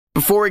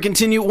Before we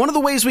continue, one of the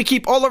ways we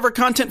keep all of our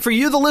content for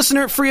you, the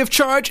listener, free of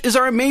charge is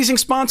our amazing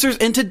sponsors,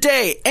 and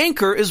today,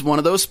 Anchor is one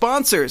of those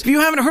sponsors. If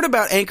you haven't heard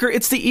about Anchor,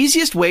 it's the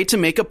easiest way to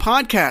make a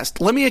podcast.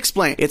 Let me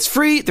explain. It's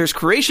free, there's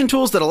creation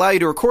tools that allow you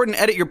to record and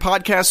edit your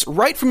podcasts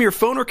right from your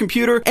phone or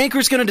computer.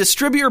 Anchor's going to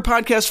distribute your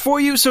podcast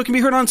for you so it can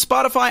be heard on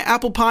Spotify,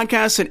 Apple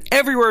Podcasts, and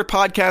everywhere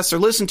podcasts are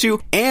listened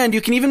to, and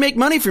you can even make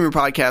money from your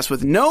podcast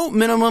with no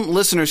minimum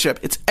listenership.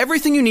 It's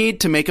everything you need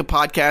to make a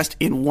podcast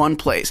in one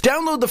place.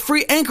 Download the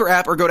free Anchor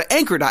app or go to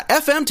anchor.fm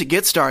to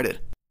get started.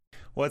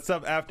 What's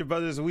up,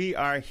 AfterBuzzers? We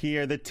are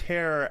here, the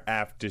Terror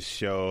After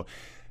Show,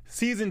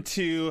 Season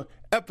 2,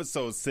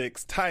 Episode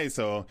 6,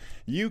 Taiso.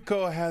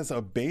 Yuko has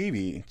a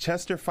baby.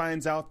 Chester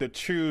finds out the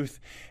truth,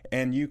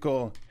 and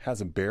Yuko has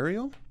a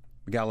burial?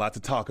 We got a lot to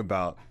talk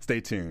about.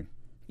 Stay tuned.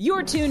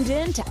 You're tuned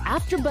in to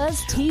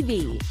AfterBuzz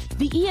TV,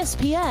 the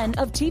ESPN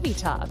of TV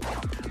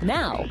talk.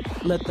 Now,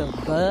 let the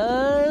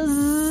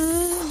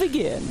buzz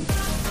begin.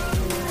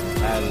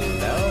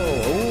 Hello.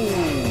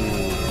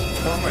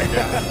 Oh my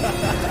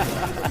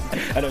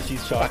God. I know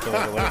she's shocked or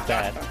what is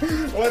that?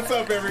 What's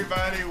up,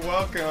 everybody?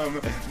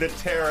 Welcome, the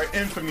Terror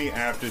Infamy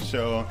After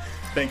Show.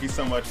 Thank you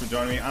so much for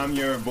joining me. I'm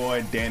your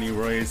boy, Danny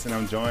Royce, and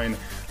I'm joined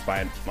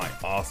by my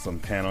awesome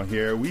panel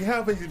here. We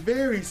have a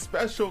very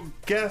special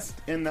guest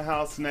in the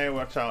house tonight,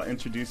 which I'll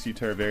introduce you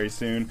to her very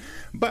soon.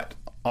 But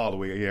all the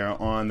way here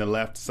on the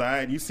left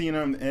side, you've seen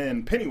him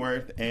in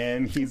Pennyworth,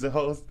 and he's the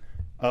host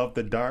of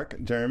the Dark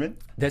German.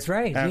 That's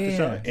right. After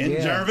show.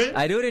 In German?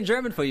 I do it in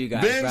German for you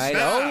guys, Big right?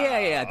 style. Oh,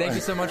 yeah. Thank you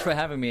so much for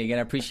having me again.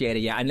 I appreciate it.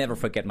 Yeah, I never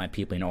forget my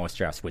people in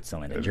Austria,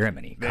 Switzerland, and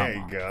Germany. There Come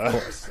you on, go. Of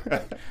course.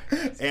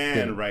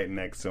 And right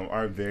next to him,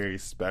 our very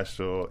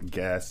special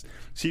guest.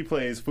 She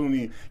plays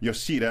Fumi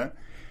Yoshida.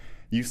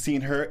 You've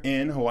seen her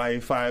in Hawaii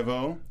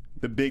Five-0,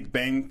 The Big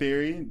Bang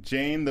Theory,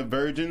 Jane the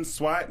Virgin,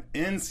 SWAT,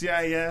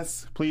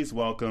 NCIS. Please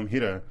welcome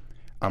Hira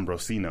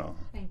Ambrosino.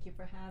 Thank you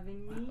for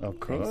having me. Of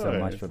course. Thanks so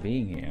much for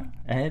being here.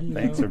 Hello.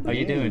 Thanks for How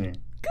you being doing? here.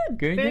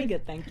 Good. Very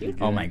good, thank you.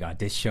 Oh my God,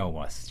 this show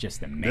was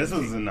just amazing. This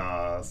is an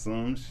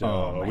awesome show.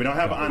 Oh We don't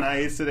have God.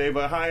 Anais today,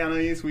 but hi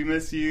Anais, we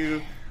miss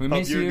you. We Hope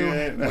miss you're you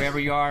good. wherever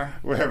you are.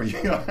 Wherever you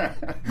are.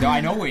 No, I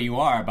know where you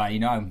are, but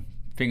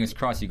fingers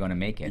crossed you're going to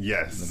make it.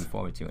 Yes. Looking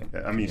forward to it.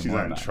 I mean, Hear she's more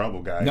not in about it.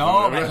 trouble, guys.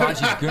 No, my God,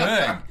 she's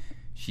good.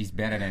 She's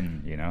better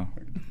than,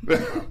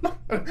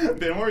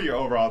 Then what are your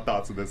overall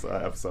thoughts of this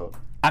episode?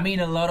 I mean,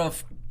 a lot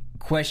of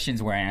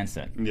questions were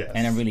answered. Yes,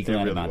 And I'm really it glad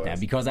really about that was.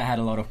 because I had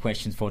a lot of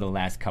questions for the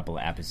last couple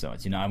of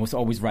episodes. I was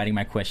always writing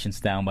my questions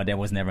down, but there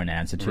was never an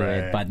answer to Right.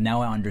 it. But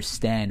now I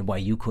understand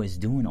why Yuko is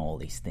doing all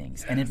these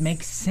things. And it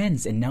makes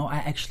sense. And now I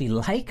actually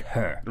like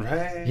her.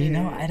 Right.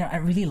 I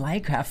really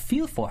like her. I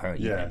feel for her.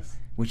 even, Yes.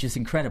 Which is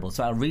incredible.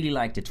 So I really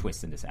like the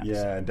twist in this episode.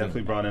 Yeah,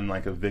 definitely brought in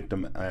like a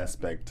victim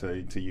aspect to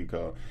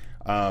Yuko.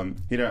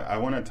 Hira, I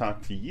want to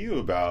talk to you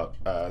about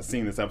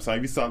seeing this episode.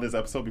 Have you saw this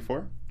episode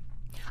before?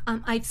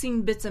 I've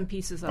seen bits and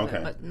pieces of Okay.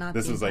 it, but not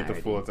This the was like the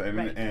entirety. full time.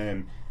 Right.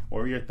 And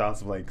what were your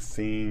thoughts of like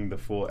seeing the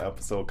full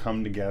episode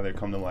come together,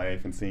 come to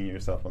life, and seeing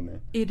yourself on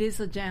there? It is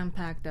a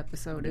jam-packed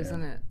episode,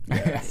 isn't it?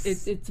 Yes.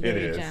 It's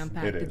very is.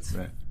 jam-packed. It is.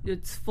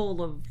 It's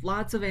full of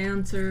lots of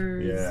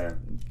answers, Yeah.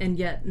 and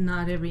yet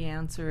not every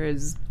answer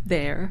is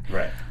there.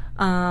 Right.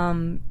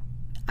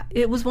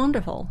 It was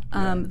wonderful.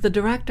 The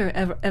director,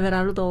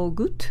 Everardo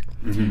Gut,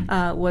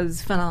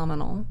 was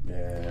phenomenal.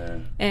 Yeah.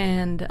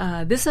 And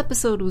this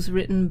episode was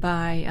written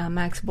by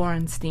Max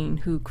Borenstein,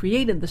 who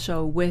created the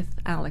show with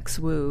Alex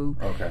Wu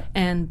Okay.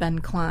 and Ben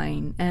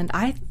Klein. And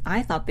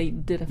I thought they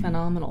did a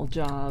phenomenal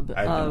job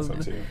I of,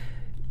 think so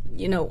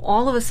too.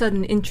 All of a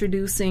sudden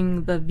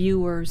introducing the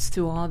viewers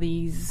to all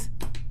these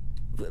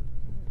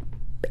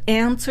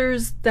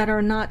answers that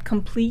are not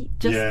complete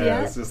just Yeah,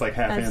 yet. it's just like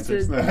half as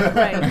answers. to,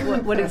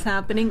 right, what is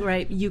happening,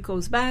 right?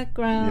 Yuko's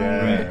background,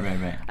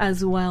 Yeah. Right.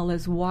 as well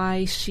as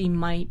why she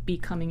might be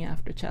coming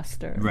after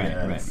Chester. Right.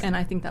 Yes. And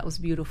I think that was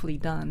beautifully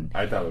done.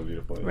 I thought it was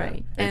beautiful. Yeah.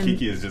 Right. And And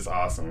Kiki is just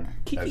awesome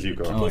as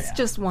Yuko. Kiki's yeah.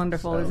 just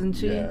wonderful, So, isn't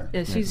she?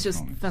 yeah. She's just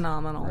performance.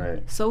 phenomenal.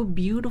 Right. So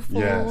beautiful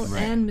Yes.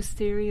 Right. and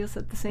mysterious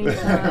at the same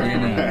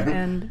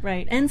time,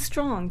 and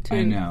strong too.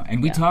 I know,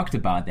 and we talked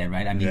about that,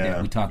 right? I mean,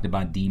 Yeah. we talked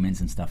about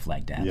demons and stuff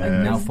like that. But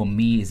Yes. now, for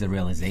me, is a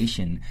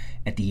realization: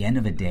 at the end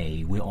of the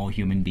day, we're all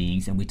human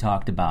beings, and we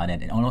talked about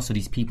it. And also,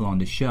 these people on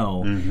the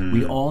show,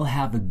 we all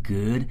have a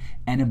good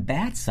and a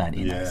bad side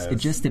in us. It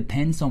Yes. just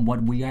depends on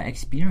what we are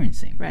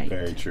experiencing, Right.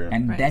 Very true.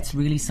 And Right. that's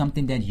really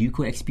something that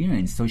Yuko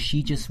experienced. So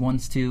she just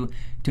wants to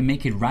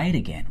make it right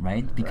again,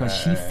 right? Because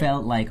she Right.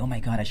 felt like, oh my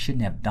God, I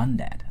shouldn't have done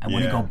that. I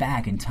want to Yeah. go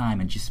back in time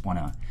and just want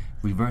to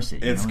reverse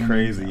it. you It's know what I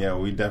mean? crazy. Yeah,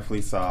 we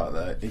definitely saw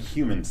the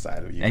human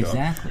side of Yuko.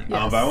 Exactly.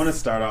 But I want to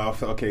start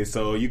off. Okay,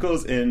 so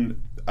Yuko's in.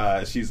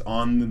 She's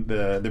on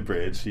the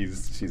bridge.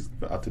 She's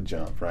about to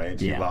jump. Right.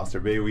 She Yeah. lost her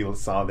baby. We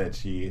saw that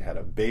she had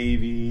a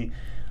baby,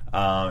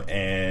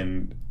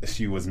 and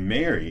she was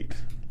married,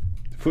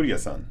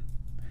 Furia-san.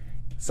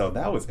 So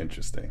that was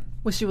interesting.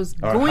 Well, she was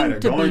Or going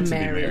had- to going be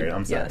married.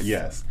 I'm sorry. Yes.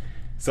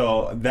 Yes.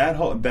 So that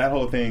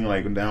whole thing,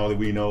 like now that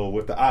we know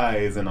with the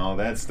eyes and all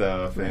that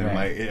stuff, and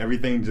like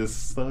everything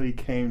just slowly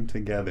came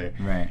together.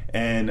 Right.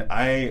 And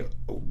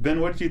Ben,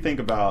 what did you think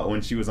about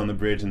when she was on the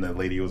bridge and the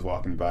lady was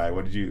walking by?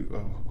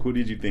 Who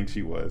did you think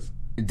she was?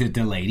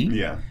 The lady?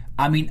 Yeah.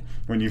 I mean,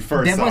 when you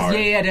first saw her.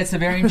 Yeah, that's a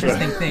very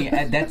interesting thing.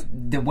 That's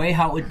the way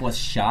how it was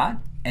shot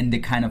and the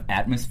kind of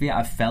atmosphere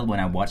I felt when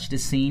I watched the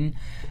scene.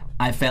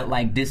 I felt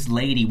like this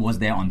lady was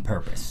there on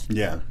purpose.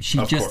 Yeah, she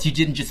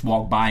didn't just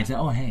walk by and say,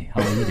 "Oh, hey,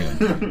 how are you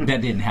doing?"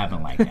 That didn't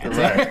happen like that.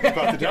 Right,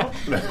 about to jump.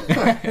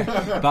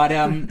 But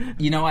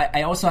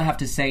I also have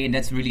to say, and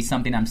that's really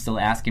something I'm still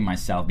asking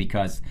myself,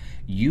 because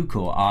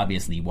Yuko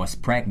obviously was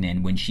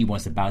pregnant when she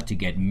was about to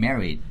get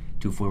married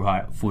to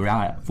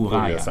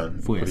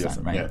Furuya-san,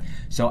 right? Yeah.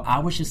 So I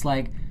was just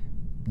like,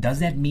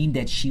 does that mean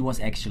that she was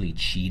actually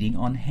cheating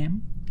on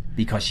him?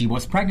 Because she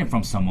was pregnant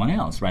from someone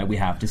else, right? We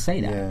have to say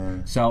that. Yeah.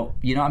 So,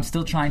 I'm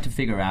still trying to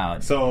figure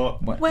out. So,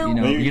 what I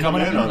mean?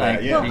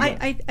 Like, well,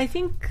 I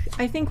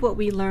think what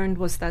we learned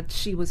was that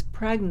she was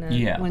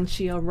pregnant when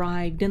she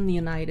arrived in the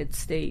United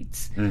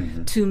States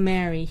to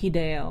marry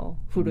Hideo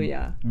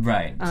Furuya,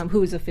 right?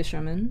 Who is a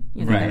fisherman.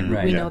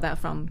 Right. We know that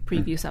from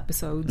previous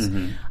episodes.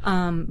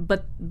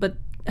 But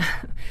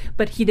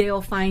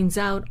Hideo finds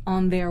out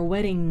on their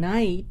wedding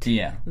night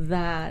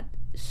that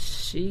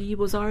she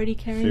was already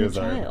carrying a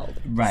child.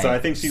 Right. So I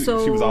think she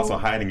was also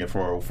hiding it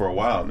for a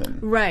while then.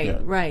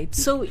 Right.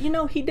 So,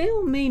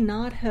 Hideo may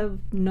not have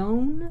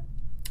known.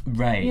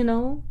 Right.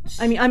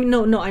 I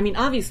mean,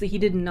 obviously he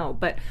didn't know,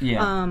 but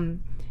not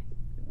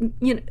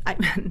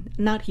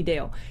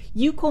Hideo.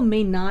 Yuko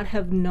may not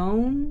have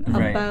known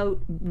about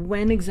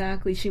when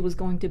exactly she was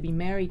going to be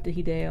married to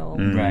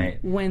Hideo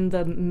when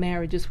the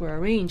marriages were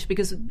arranged.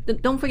 Because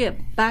don't forget,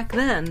 back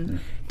then,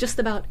 just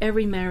about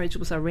every marriage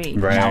was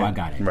arranged. Right. Now I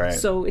got it. Right.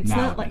 So it's now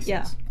not like,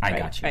 I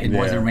got you. It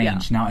was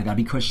arranged. Now I got it.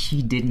 Because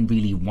she didn't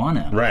really want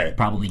to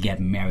probably get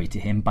married to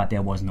him, but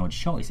there was no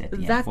choice at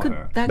the end for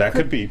her. That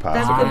could be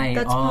possible.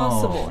 That's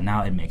possible.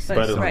 Now it makes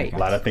sense. But a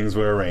lot of things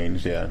were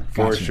arranged,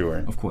 for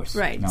sure. Of course.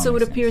 Right. Now So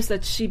it appears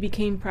that she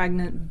became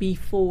pregnant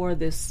before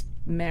this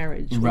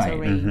marriage was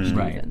arranged.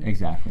 Right,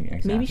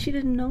 exactly. Maybe she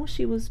didn't know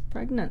she was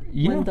pregnant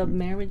when the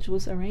marriage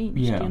was arranged.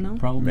 Yeah,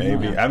 probably.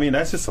 Maybe. Not. I mean,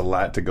 that's just a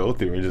lot to go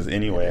through. Just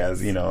anyway,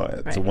 as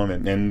as a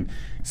woman, and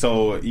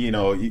so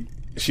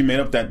she made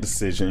up that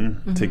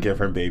decision to give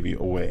her baby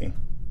away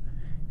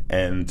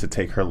and to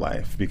take her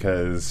life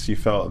because she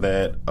felt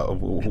that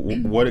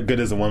what good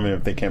is a woman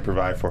if they can't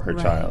provide for her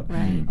child?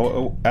 Right.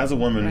 As a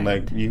woman,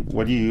 like,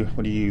 what do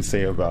you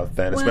say about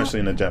that, especially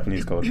in the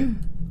Japanese culture?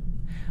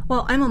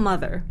 Well, I'm a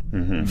mother.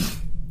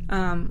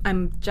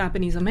 I'm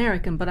Japanese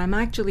American, but I'm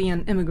actually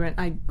an immigrant.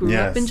 I grew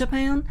up in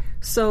Japan.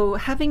 So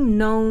having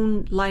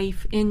known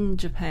life in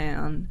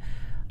Japan,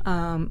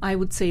 I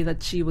would say that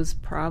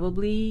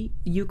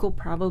Yuko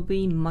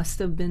probably must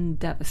have been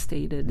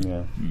devastated.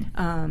 Yeah.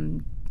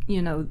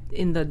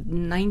 In the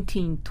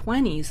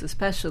 1920s,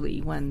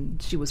 especially when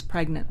she was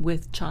pregnant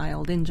with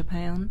child in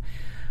Japan.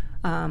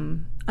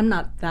 I'm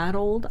not that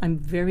old. I'm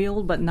very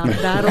old, but not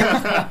that old.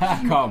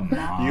 Come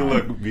on. You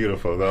look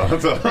beautiful, though.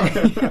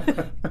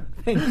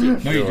 Thank you.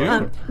 No, you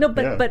do.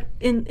 But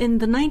in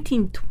the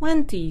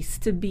 1920s,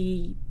 to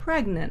be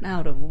pregnant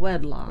out of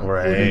wedlock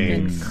would have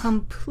been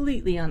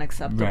completely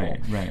unacceptable.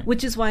 Right.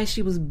 Which is why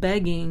she was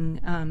begging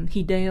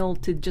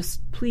Hideo to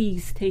just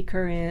please take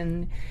her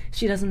in.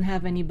 She doesn't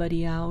have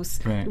anybody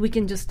else. Right. We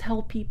can just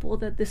tell people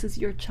that this is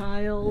your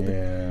child.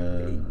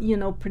 Yeah.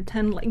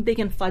 Pretend like they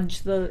can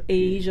fudge the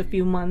age a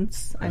few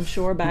months. I'm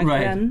sure back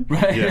then.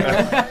 Right.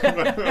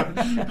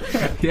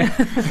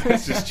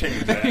 Let's just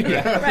change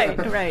that.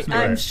 Right.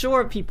 I'm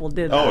sure people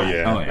did that. Oh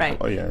yeah. Right.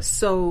 Oh yeah.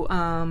 So,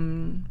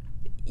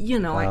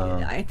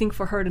 I think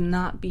for her to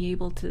not be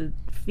able to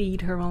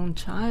feed her own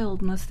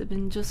child must have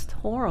been just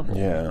horrible.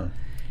 Yeah.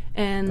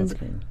 And That's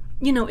great.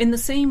 In the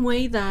same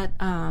way that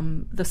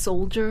the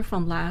soldier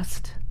from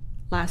last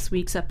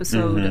week's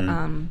episode,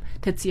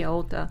 Tetsuya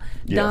Ota,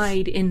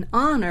 died in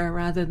honor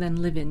rather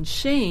than live in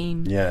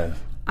shame. Yeah.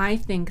 I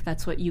think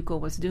that's what Yuko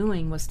was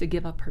doing, was to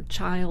give up her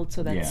child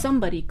so that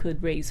somebody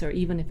could raise her,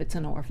 even if it's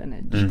an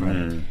orphanage.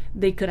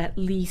 They could at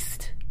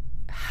least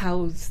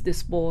house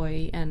this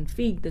boy and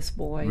feed this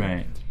boy.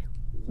 Right.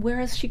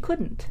 Whereas she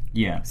couldn't.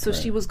 Yeah. So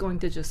she was going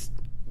to just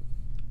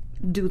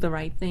do the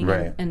right thing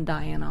and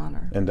die in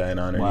honor.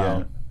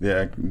 Wow.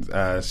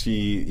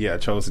 She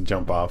chose to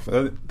jump off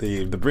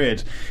the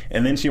bridge,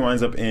 and then she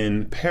winds up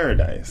in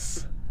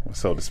paradise,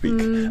 so to speak.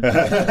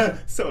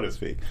 So to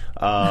speak.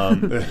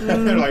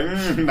 They're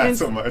like, not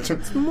so much.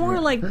 It's more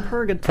like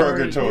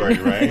purgatory. Purgatory,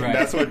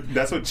 right?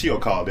 That's what Chio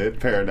called it,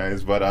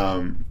 paradise. But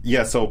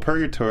so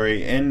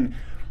purgatory, and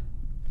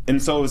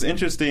And so it was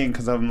interesting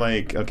because I'm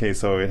like, okay,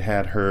 so it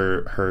had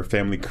her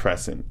family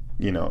crescent,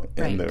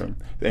 in there.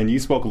 And you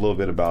spoke a little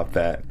bit about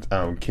that.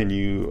 Can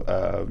you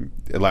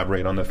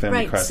elaborate on the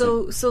family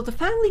crescent? So the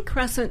family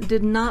crescent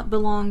did not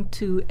belong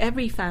to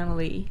every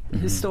family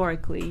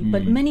historically,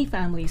 but many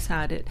families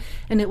had it.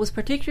 And it was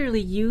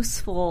particularly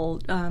useful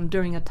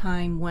during a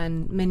time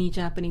when many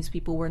Japanese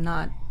people were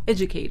not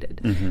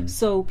educated.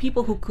 So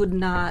people who could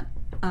not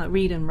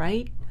read and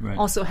write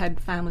also had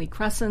family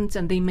crescents,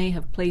 and they may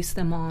have placed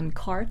them on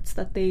carts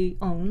that they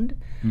owned,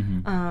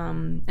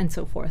 and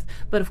so forth.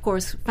 But of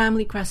course,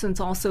 family crescents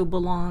also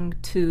belong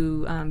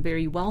to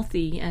very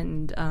wealthy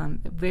and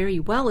very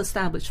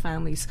well-established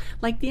families,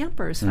 like the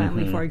emperor's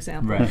family, for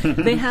example.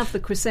 They have the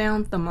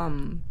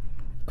chrysanthemum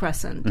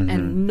crescent,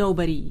 and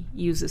nobody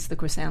uses the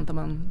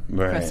chrysanthemum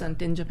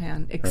crescent in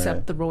Japan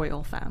except the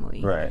royal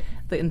family,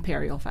 the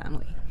imperial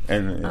family.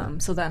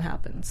 And so that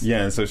happens.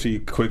 Yeah, and so she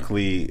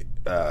quickly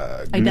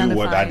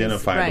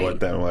identified what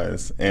that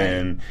was,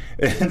 and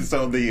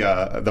so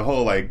the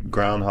whole like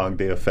Groundhog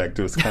Day effect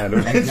was kind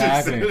of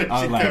exactly.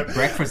 I was like,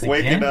 breakfast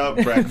waking again? up,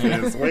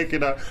 breakfast,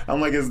 waking up. I'm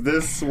like, is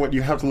this what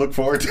you have to look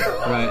forward to?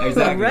 Right,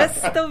 exactly. The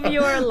rest of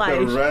your life.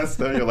 The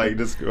rest of your life,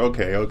 just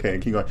okay,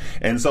 keep going.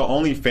 And so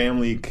only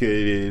family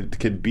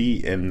could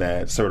be in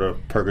that sort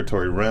of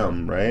purgatory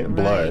realm, right?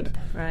 Blood,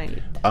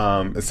 right.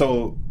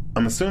 So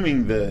I'm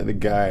assuming the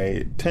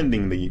guy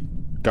tending the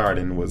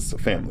garden was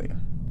family,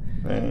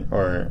 right?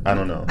 Or I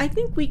don't know. I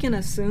think we can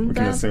assume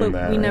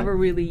that, we never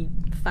really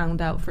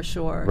found out for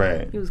sure.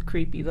 Right. He was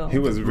creepy, though. He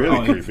was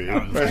really creepy.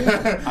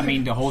 I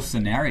mean, the whole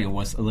scenario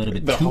was a little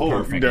bit too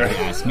perfect, if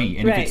you ask me.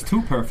 And if it's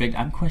too perfect,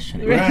 I'm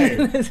questioning. Right.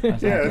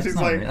 Yeah, she's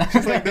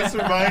like, this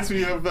reminds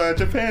me of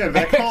Japan.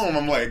 Back home,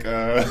 I'm like,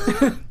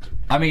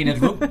 I mean,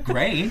 it looked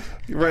great.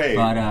 Right.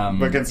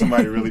 But can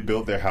somebody really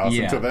build their house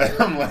into that?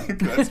 I'm like,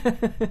 that's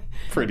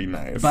pretty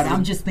nice. But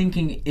I'm just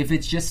thinking, if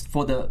it's just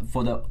for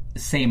the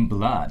same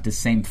blood, the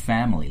same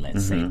family,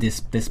 let's say,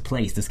 this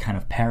place, this kind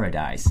of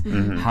paradise,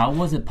 how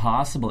was it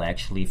possible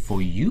actually for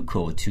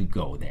Yuko to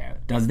go there?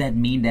 Does that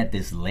mean that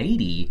this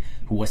lady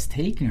who was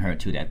taking her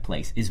to that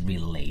place is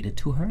related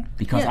to her?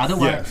 Because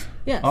otherwise...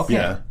 Yes. Okay.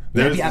 Yeah.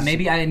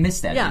 Maybe I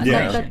missed that.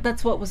 Yeah,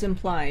 that's what was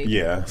implied.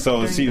 Yeah,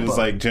 so she was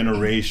like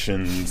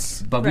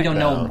generations. But we don't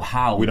know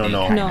how. We don't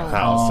know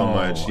how so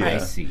much. Yeah.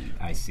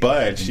 I see.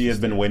 But she has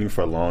been waiting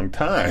for a long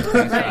time.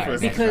 Right,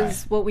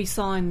 because what we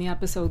saw in the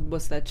episode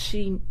was that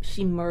she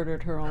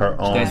murdered her own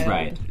child. That's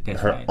right.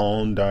 Her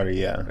own daughter,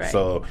 yeah. Right.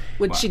 So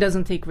which she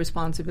doesn't take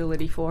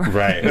responsibility for.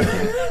 Right.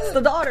 It's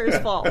the daughter's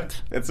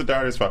fault. It's the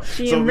daughter's fault.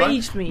 She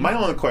enraged me. My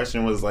only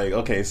question was like,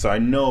 okay, so I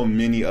know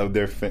many of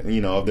their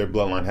of their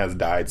bloodline has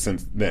died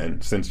since then,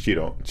 since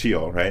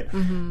Chio, right?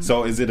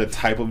 So is it a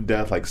type of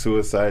death like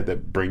suicide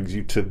that brings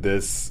you to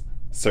this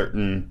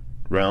certain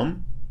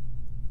realm?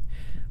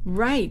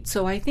 Right.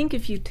 So I think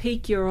if you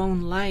take your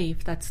own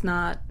life, that's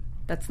not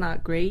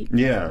great.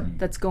 Yeah.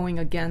 That's going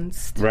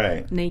against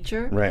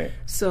nature. Right.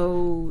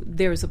 So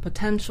there's a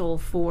potential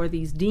for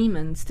these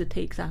demons to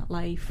take that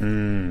life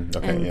and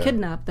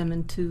kidnap them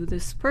into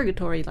this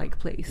purgatory-like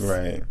place.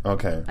 Right.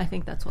 Okay. I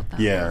think that's what that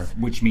was.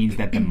 Which means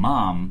that the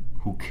mom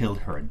who killed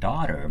her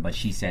daughter, but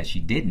she says she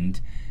didn't,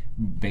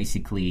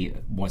 basically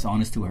was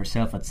honest to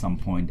herself at some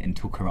point and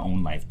took her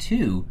own life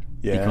too.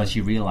 Yeah. Because she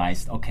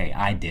realized, okay,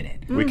 I did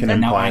it. We can and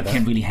now I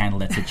can't really handle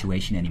that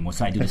situation anymore.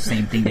 So I do the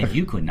same thing that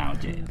you could now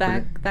do.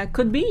 That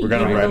could be. We're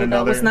gonna write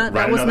another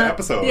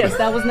episode. Yes,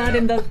 that was not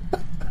in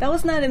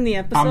the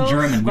episode. I'm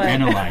German. We're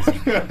analyzing.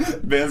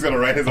 Ben's gonna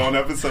write his own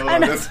episode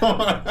on this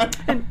one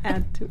and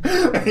add to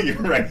it. You're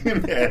right.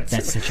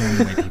 That's the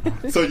German way,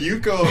 people. So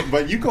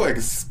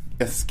Yuko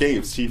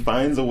escapes. She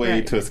finds a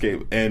way to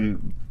escape,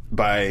 and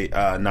by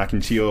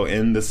knocking Chio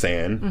in the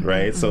sand,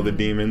 right? So the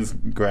demons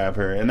grab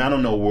her, and I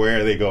don't know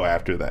where they go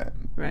after that.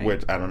 Right.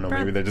 Which I don't know.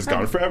 Maybe they're just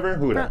gone forever.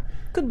 Who knows?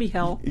 Could be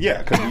hell.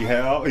 Yeah, could be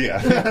hell.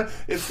 Yeah,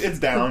 it's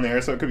down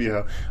there, so it could be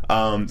hell.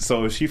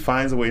 So she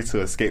finds a way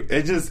to escape.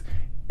 It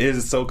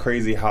is so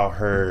crazy how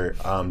her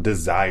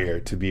desire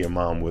to be a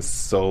mom was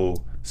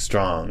so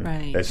strong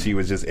that she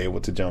was just able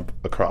to jump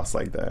across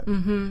like that.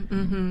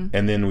 And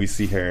then we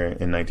see her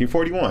in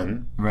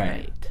 1941.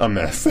 Right. A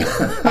mess.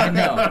 I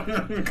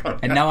know.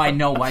 And now I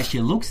know why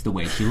she looks the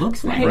way she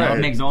looks. Right. Now it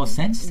makes all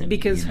sense to me.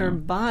 Because her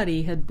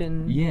body had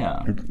been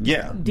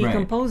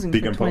decomposing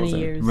for 20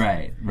 years.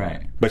 Right.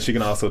 But she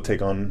can also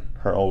take on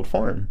her old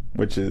form,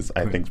 which is,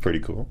 I think, pretty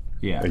cool.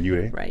 Yeah. A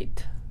Yue.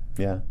 Right.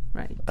 Yeah.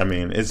 Right. I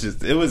mean,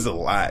 it was a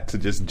lot to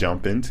just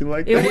jump into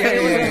like that.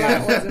 It was a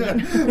lot,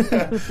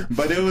 wasn't it?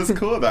 But it was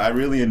cool though. I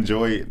really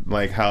enjoyed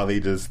like how they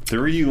just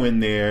threw you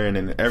in there and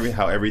then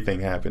how everything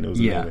happened. It was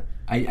amazing.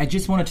 I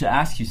just wanted to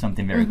ask you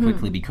something very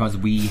quickly because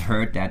we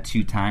heard that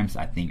 2 times,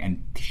 I think,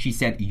 and she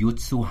said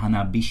Yotsu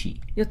Hanabishi.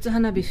 Yotsu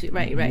Hanabishi,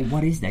 right.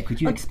 What is that? Could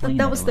you explain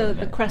that? That was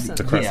the crescent.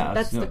 The crescent. Yeah,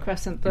 that's the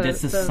crescent.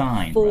 That's the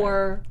sign.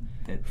 Four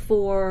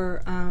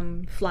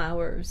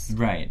flowers.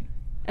 Right.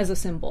 as a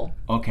symbol.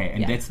 Okay,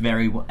 and that's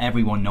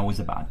everyone knows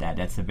about that.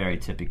 That's a very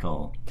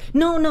typical.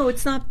 No,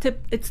 it's not.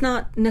 It's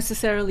not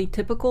necessarily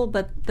typical,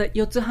 but that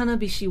Yotsu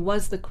Hanabishi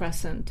was the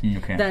crescent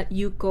that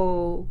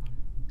Yuko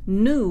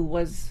knew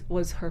was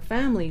her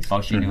family's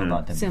she knew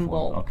about that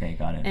symbol. Before. Okay,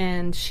 got it.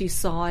 And she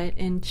saw it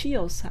in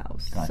Chiyo's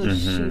house. Gotcha. So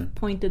she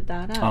pointed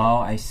that out. Oh,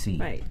 I see.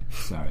 Right.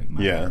 Sorry.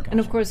 Gotcha. And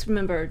of course,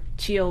 remember,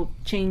 Chiyo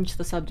changed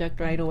the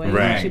subject right away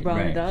Right, when she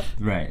brought it up.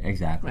 Right,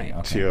 exactly. Right.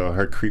 Okay. Chiyo,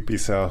 her creepy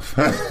self.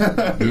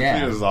 Yeah.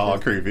 She was all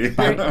creepy.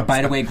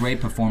 By the way, great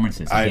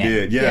performances. I again.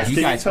 did, yes. You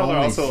Can you guys tell her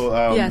always-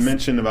 also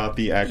mention about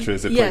the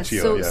actress that played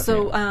Chiyo?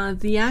 So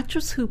the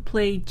actress who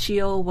played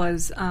Chiyo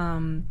was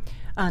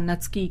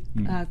Natsuki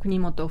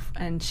Kunimoto,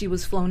 and she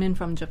was flown in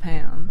from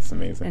Japan. That's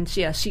amazing. And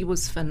she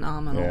was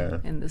phenomenal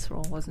in this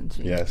role, wasn't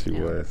she? Yeah, she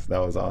was. That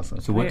was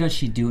awesome. So what does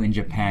she do in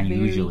Japan Very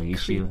usually?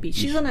 creepy.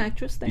 She's an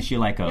actress there. Is she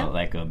like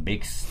a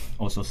big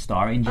also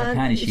star in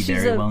Japan? Is she she's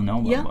very well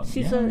known? Yeah,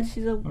 she's a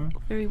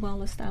very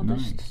well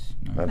established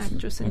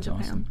actress in Japan.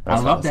 Awesome. I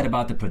love that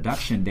about the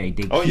production. They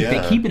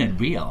keeping it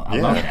real. I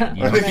love that.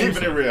 You know? They're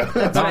keeping it real.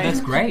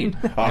 That's great.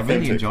 I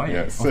really enjoy it.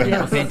 Yes.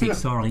 Authentic,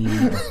 sorry,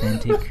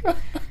 authentic.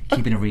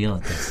 Keeping it real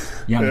at this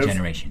young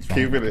generations. Right?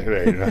 Keeping it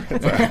real.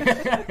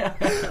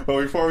 Well,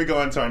 before we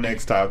go into our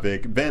next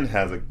topic, Ben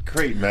has a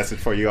great message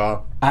for you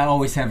all. I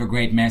always have a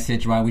great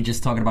message, right? We're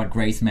just talking about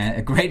great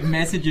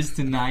messages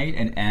tonight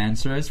and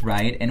answers,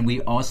 right? And we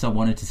also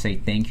wanted to say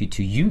thank you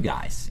to you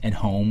guys at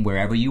home,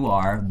 wherever you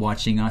are,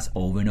 watching us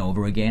over and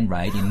over again,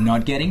 right? You're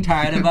not getting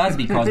tired of us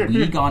because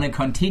we're going to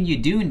continue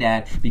doing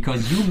that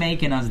because you're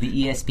making us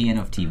the ESPN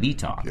of TV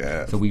Talk.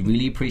 Yes. So we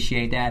really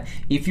appreciate that.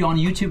 If you're on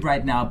YouTube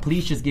right now,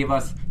 please just give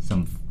us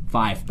some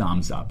 5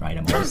 thumbs up, right?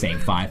 I'm always saying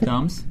 5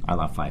 thumbs. I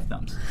love 5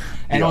 thumbs.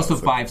 And also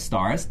 5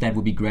 stars. That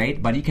would be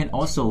great. But you can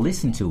also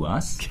listen to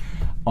us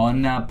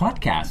on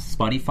podcasts,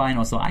 Spotify, and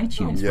also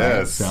iTunes. Yes.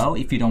 Right? So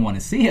if you don't want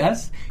to see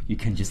us, you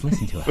can just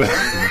listen to us.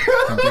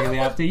 It's completely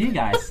up to you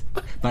guys.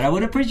 But I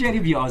would appreciate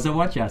if you also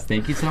watch us.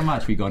 Thank you so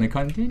much. We're going to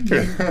continue.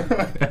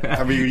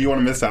 I mean, you want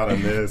to miss out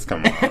on this?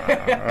 Come on.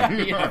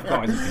 Yeah, of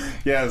course.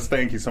 Yes,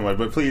 thank you so much.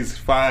 But please,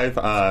 5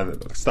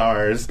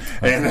 stars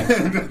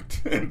and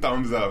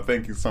thumbs up.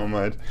 Thank you so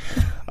much.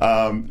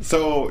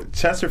 So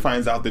Chester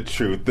finds out the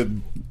truth. The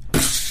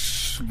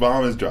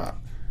bomb is dropped.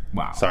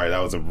 Wow. Sorry, that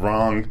was a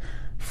wrong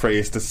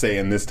phrase to say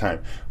in this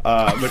time.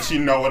 But you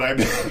know what I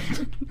meant.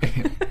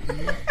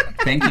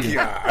 Thank you.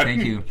 God.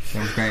 Thank you.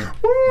 That was great.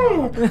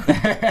 Wow.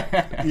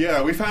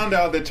 Yeah, we found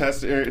out that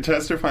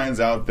Chester finds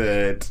out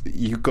that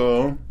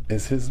Yuko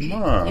is his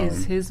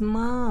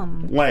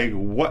mom. Like,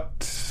 what?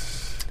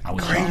 I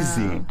was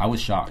crazy. Shocked. I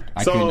was shocked.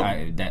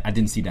 I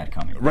didn't see that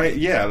coming. Right?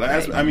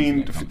 Yeah. I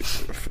mean,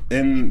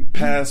 in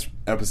past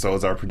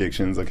episodes, our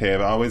predictions. Okay,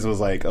 I always was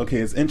like, okay,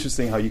 it's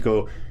interesting how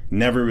Yuko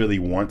never really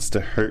wants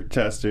to hurt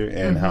Chester,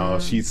 and how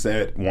she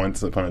said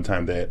once upon a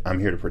time that I'm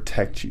here to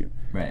protect you.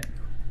 Right.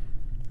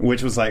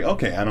 Which was like,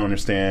 okay, I don't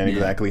understand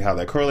exactly how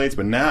that correlates,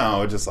 but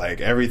now just like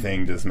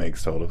everything just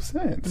makes total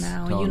sense.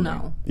 Now totally. you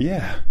know.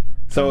 Yeah.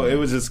 So it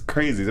was just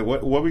crazy. So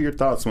what were your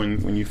thoughts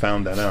when you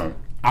found that out?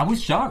 I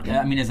was shocked.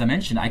 I mean, as I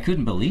mentioned, I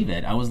couldn't believe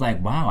it. I was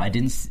like, wow, I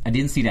didn't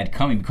see that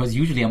coming, because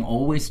usually I'm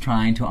always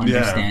trying to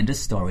understand the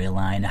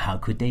storyline. How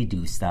could they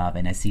do stuff?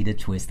 And I see the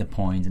twist, the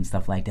points and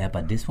stuff like that.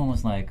 But this one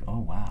was like,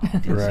 oh, wow, I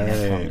didn't see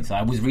that coming. So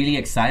I was really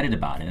excited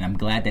about it. And I'm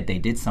glad that they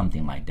did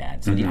something like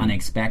that. So the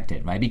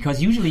unexpected, right? Because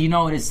usually,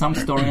 there's some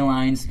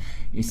storylines,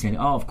 you say,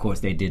 oh, of course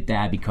they did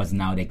that because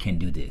now they can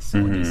do this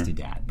or this to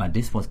that. But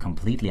this was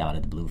completely out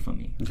of the blue for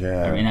me.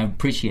 Yeah. And I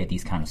appreciate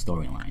these kind of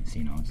storylines,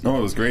 No,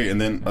 it was great.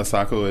 And then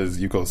Asako is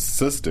Yuko's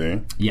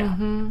sister.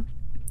 Yeah.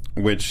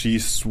 Which she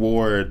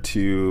swore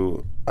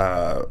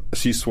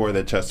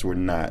that Chester would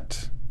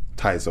not,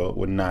 Taizo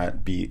would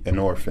not be an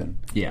orphan.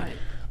 Yeah.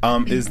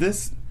 Is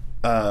this,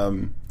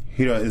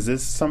 is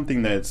this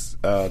something that's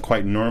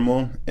quite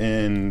normal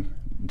in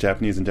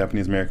Japanese and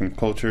Japanese American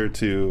culture,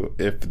 to,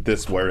 if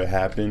this were to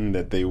happen,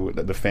 that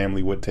the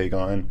family would take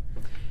on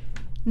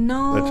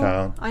the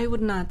child? I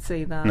would not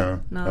say that.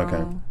 No.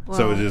 Okay. Well,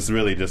 So it was just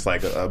really just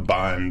like a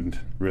bond,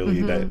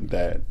 really,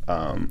 that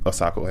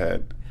Asako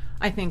had.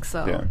 I think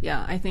so.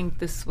 Yeah, I think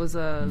this was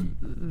a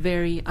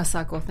very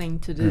Asako thing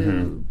to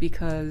do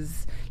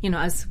because,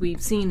 as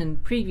we've seen in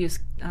previous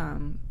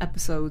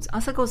episodes,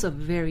 Asako's a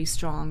very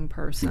strong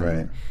person.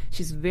 Right.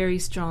 She's very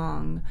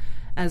strong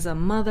as a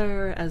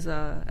mother, as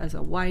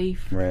a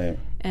wife. Right.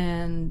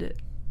 And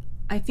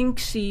I think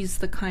she's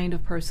the kind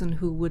of person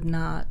who would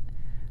not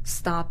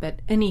stop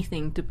at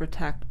anything to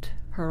protect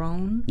her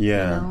own,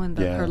 and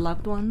her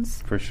loved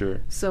ones. For sure.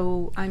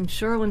 So I'm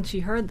sure when she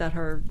heard that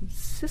her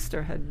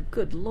sister had,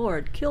 good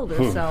Lord, killed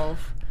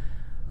herself,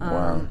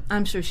 wow.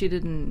 I'm sure she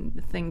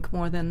didn't think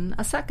more than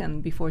a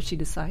second before she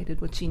decided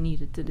what she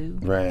needed to do.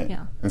 Right.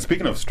 Yeah. And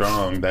speaking of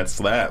strong, that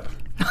slap.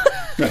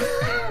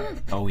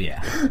 Oh,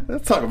 yeah.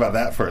 Let's talk about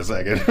that for a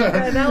second.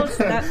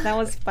 That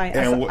was by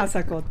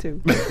Asako,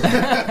 too.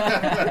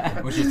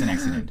 It was just an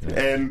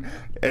accident.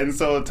 And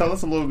so tell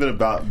us a little bit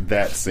about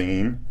that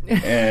scene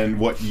and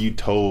what you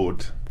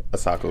told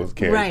Asako's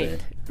character. Right.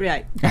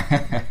 Right.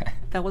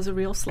 That was a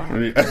real slap.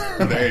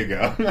 There you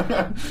go.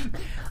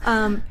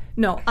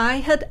 No, I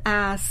had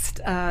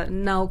asked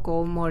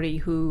Naoko Mori,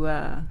 who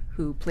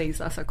plays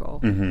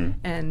Asako,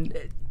 and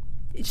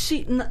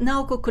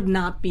Naoko could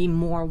not be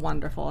more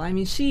wonderful. I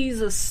mean,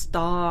 she's a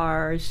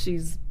star.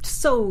 She's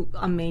so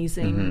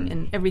amazing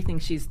in everything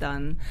she's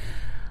done.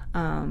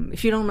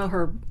 If you don't know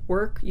her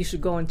work, you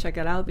should go and check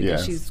it out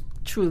because she's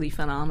truly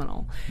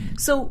phenomenal.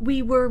 So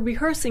we were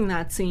rehearsing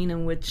that scene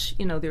in which,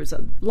 there's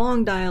a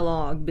long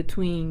dialogue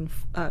between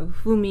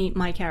Fumi,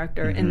 my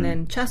character, and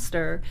then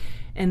Chester,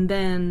 and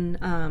then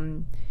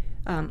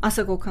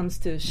Asako comes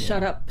to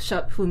shut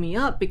Fumi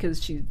up because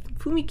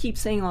Fumi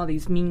keeps saying all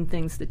these mean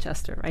things to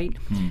Chester, right?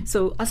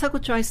 So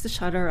Asako tries to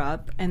shut her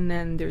up, and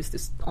then there's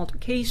this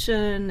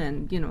altercation,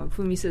 and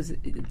Fumi says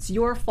it's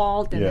your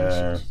fault, and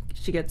then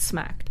she gets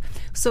smacked.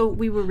 So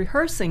we were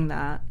rehearsing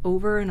that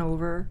over and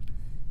over.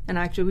 And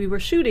actually, we were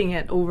shooting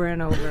it over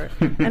and over.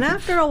 And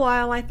after a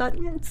while, I thought,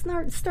 it's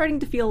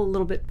starting to feel a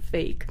little bit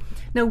fake.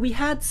 Now, we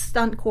had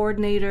stunt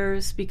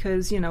coordinators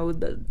because,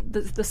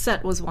 the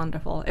set was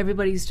wonderful.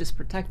 Everybody's just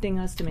protecting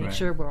us to make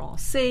sure we're all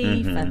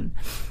safe and,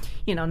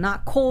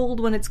 not cold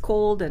when it's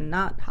cold and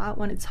not hot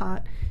when it's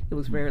hot. It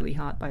was rarely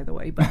hot, by the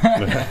way.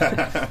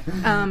 But,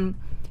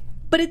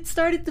 but it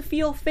started to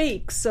feel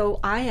fake. So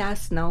I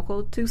asked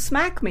Naoko to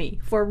smack me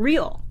for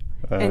real.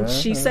 And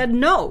she said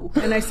no.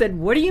 And I said,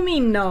 what do you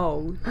mean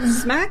no?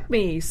 Smack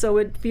me so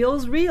it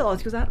feels real.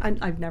 She goes,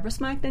 I've never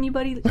smacked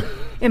anybody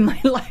in my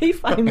life.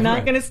 I'm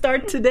not going to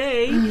start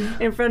today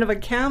in front of a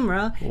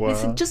camera. Wow. I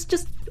said,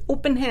 just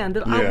open hand.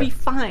 I'll be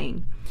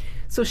fine.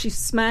 So she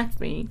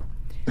smacked me.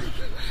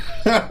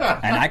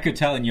 And I could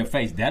tell in your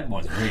face that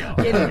was real.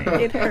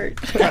 It hurt.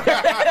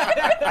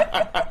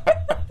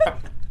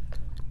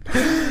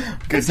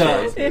 Good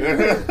choice.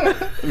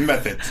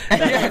 Methods.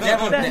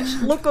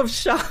 That look of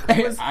shock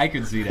was, I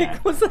could see that.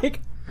 It was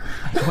like,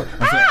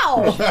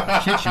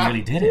 ow! Shit, she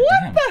really did it.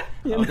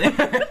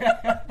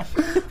 Damn.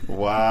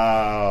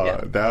 Wow.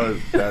 Yeah.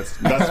 That's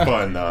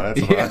fun though.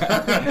 That's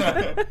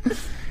fun.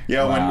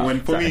 Yeah, wow. when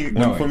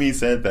Fumi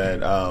said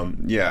that, I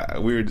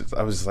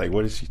was just like,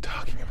 what is she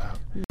talking about?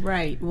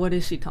 Right. What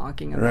is she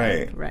talking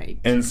about? Right.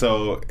 And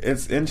so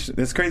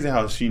it's crazy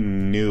how she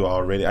knew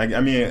already.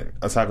 I mean,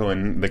 Asako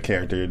and the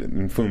character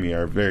and Fumi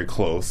are very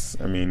close.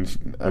 I mean,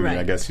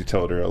 I guess you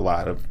told her a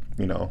lot of,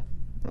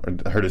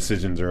 her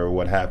decisions or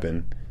what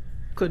happened.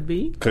 Could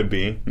be.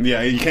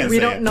 Yeah, you can't say it. We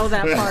don't know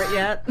that part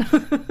yet.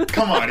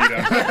 Come on,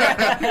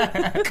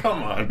 Ida.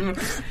 Come on.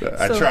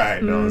 I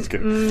tried. No, I was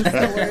kidding.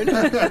 That's the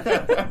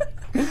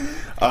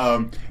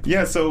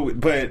word.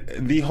 But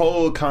the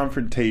whole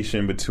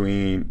confrontation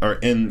between, or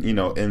in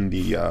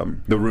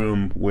the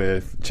room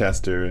with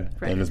Chester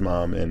and his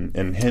mom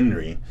and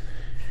Henry,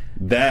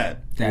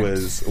 that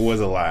was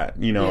a lot,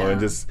 and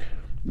just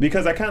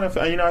because I kind of,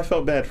 I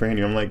felt bad for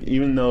Henry. I'm like,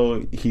 even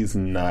though he's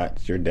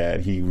not your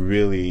dad, he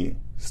really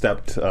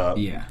stepped up,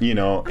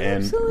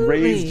 and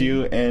raised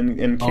you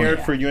and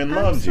cared for you and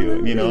loved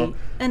you,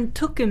 and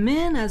took him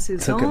in as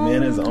his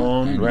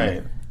own.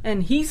 Right.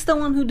 And he's the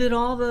one who did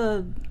all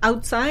the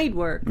outside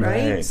work,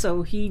 right?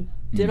 So he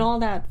did all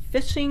that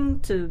fishing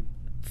to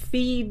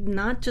feed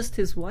not just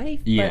his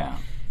wife, but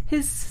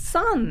his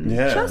son,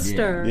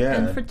 Chester. Yeah.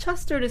 And for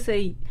Chester to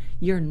say,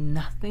 you're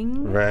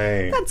nothing,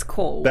 right? That's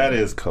cold. That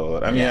is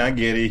cold. I mean, I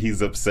get it.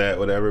 He's upset,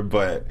 whatever,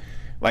 but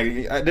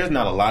there's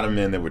not a lot of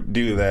men that would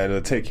do that.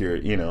 It'll take your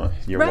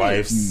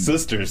wife's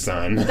sister's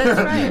son, that's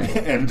right,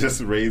 and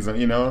just raise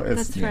him.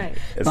 That's right.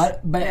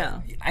 But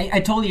I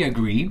totally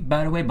agree.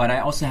 By the way, but I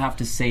also have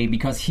to say,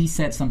 because he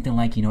said something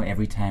like,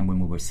 every time when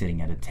we were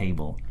sitting at a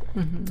table,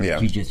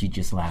 you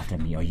just laughed at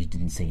me or you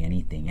didn't say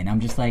anything, and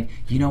I'm just like,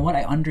 you know what?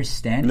 I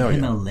understand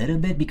him a little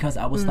bit because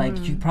I was like,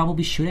 you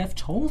probably should have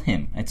told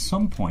him at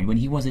some point when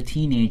he was a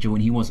teenager, when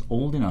he was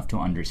old enough to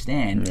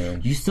understand.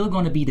 You're still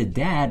going to be the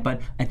dad,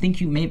 but I think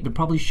you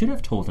probably should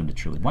have told him the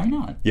truth. Why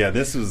not? Yeah,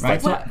 this is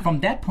right. So from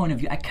that point of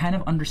view, I kind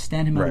of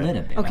understand him a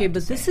little bit. Okay,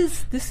 but this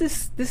is in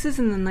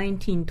the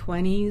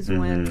 1920s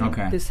when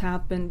this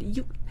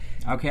happened.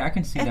 I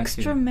can see that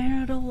too.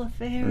 Extramarital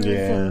affairs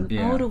and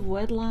out of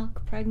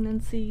wedlock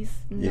pregnancies.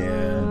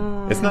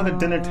 No. It's not a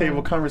dinner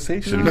table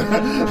conversation.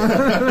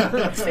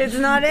 No. It's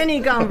not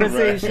any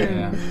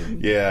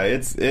conversation.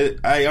 Right.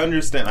 I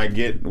understand. I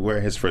get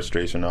where his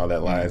frustration, all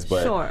that lies,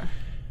 but sure.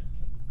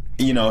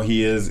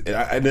 He is.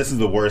 This is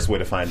the worst way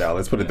to find out.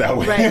 Let's put it that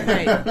way.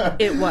 Right.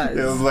 It was.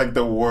 It was like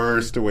the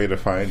worst way to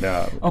find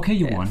out. Okay,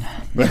 you won.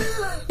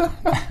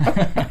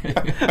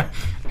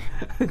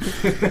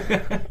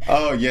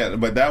 Oh yeah,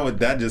 but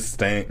that just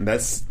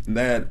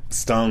that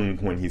stung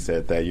when he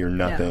said that you're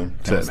nothing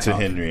to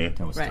Henry.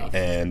 That was tough.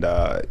 And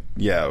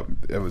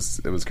it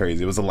was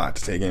crazy. It was a lot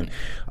to take in.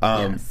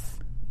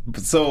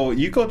 So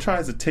Yuko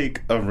tries to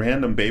take a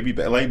random baby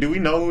back. Like, do we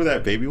know who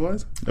that baby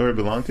was or it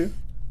belonged to?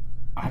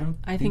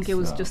 I think it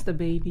was just a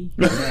baby.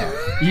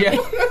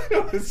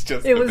 It was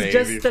just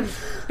a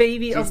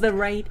baby of the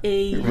right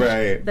age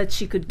that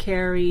she could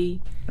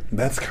carry.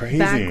 That's crazy.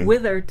 back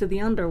with her to the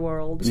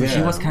underworld. So Yeah.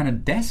 she was kind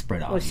of desperate.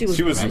 she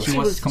obviously, was- right? she She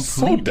was was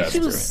so completely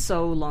desperate. She was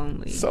so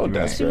lonely. So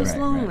desperate. She was Right,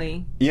 right.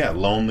 lonely. Yeah,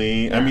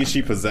 lonely. I mean,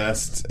 she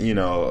possessed,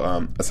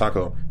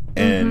 Asako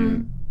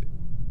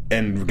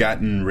and got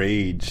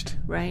enraged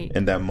Right.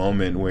 in that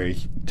moment where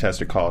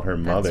Chester called her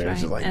mother. And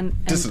she's right. like, And-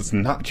 this is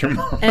not your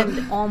mom.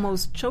 And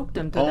almost choked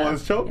him to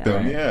Almost death. choked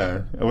him, yeah.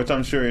 Which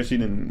I'm sure she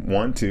didn't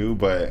want to,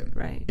 but,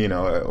 Right.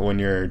 When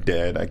you're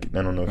dead, I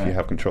don't know if you Right.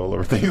 have control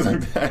over things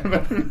like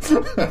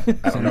that.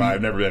 I don't know,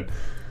 I've never been.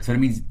 So that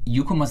means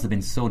Yuko must have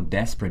been so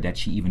desperate that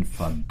she even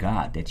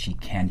forgot that she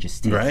can't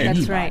just take Right. anybody.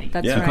 That's right.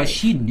 That's Yeah. right. Because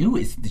she knew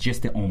it's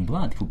just their own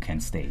blood who can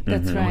stay.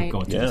 That's who right.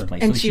 Go to Yeah. this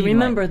place. And So she like-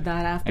 remembered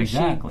that after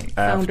Exactly. she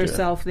found After.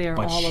 herself there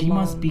But all she alone.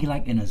 must be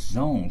like in a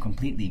zone,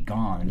 completely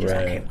gone, and just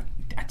Right. like, okay,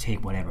 I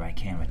take whatever I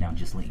can right now, and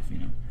just leave.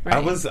 Right.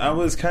 I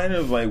was kind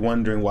of like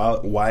wondering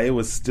why it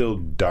was still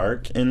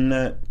dark in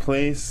that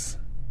place.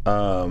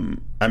 I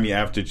mean,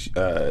 after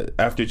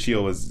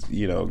Chio was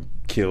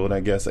killed, I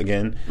guess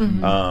again.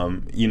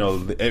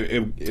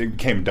 It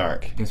became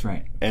dark, That's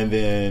right. and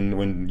then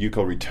when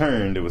Yuko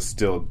returned, it was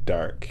still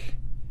dark.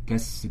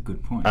 That's a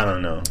good point. I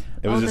don't know.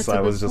 It was just that's a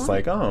I was good just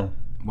point. like, oh,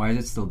 Why is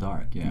it still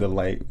dark? Yeah. the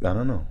light. I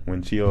don't know.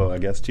 When Chio, I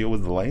guess Chio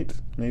was the light.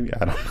 Maybe I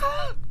don't know.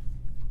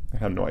 I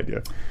have no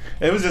idea.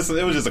 It was just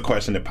a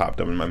question that popped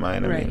up in my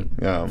mind. I mean,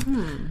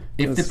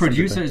 If the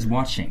producer is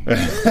watching,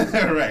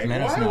 right.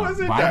 let us Why know. was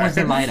it Why dark? was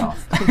the light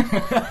off?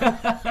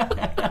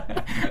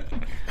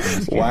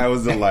 Why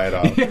was the light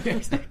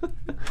off?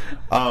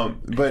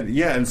 But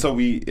yeah, and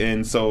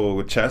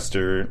so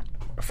Chester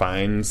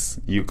finds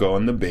Yuko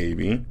and the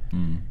baby,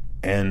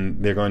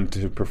 and they're going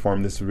to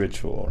perform this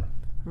ritual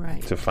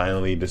Right. to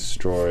finally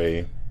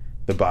destroy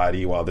the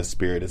body while the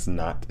spirit is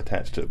not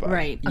attached to the body.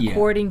 Right. Yeah.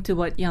 According to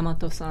what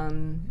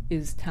Yamato-san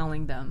is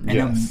telling them. And,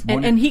 Yes.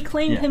 And he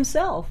claimed yeah.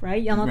 himself,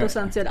 right?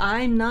 Yamato-san said,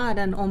 I'm not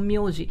an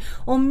onmyoji.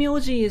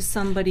 Onmyoji is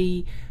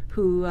somebody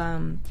who,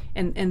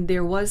 and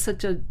there was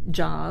such a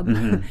job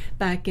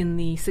back in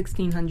the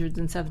 1600s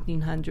and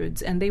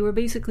 1700s, and they were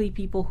basically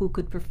people who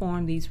could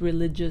perform these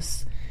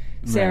religious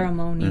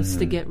ceremonies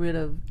to get rid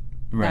of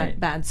Right.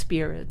 bad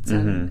spirits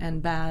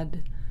and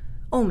bad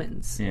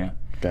omens. Yeah.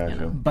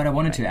 Gotcha. But I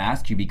wanted to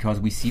ask you because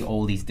we see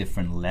all these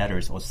different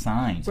letters or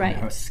signs Right.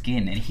 on her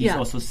skin, and he's Yeah.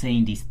 also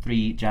saying these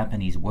 3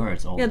 Japanese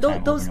words all Yeah, the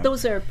time.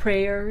 those are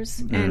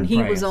prayers, and he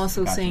Prayers, was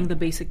also gotcha. saying the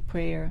basic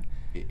prayer.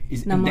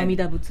 Is, Namu and,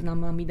 Amida Butsu,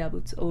 Namu Amida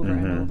Butsu, over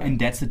and over. and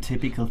that's a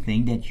typical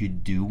thing that you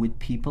do with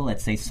people.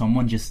 Let's say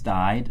someone just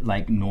died,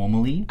 like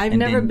normally. I've and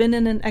never then- been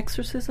in an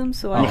exorcism,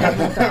 so I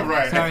haven't done.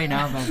 Right. Sorry,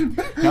 no,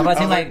 but I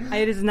think like.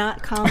 It is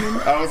not common.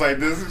 I was like,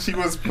 she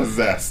was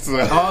possessed.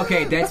 Oh,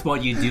 okay, that's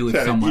what you do with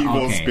Had an someone.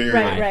 evil Okay, spirit.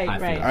 Right, I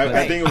feel right. it.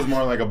 I think it was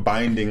more like a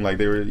binding, like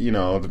they were,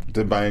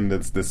 to bind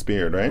the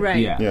spirit, right? Right,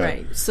 Yeah.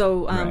 right.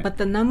 So, Right. but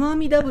the Namu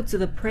Amida Butsu,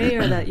 the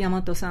prayer that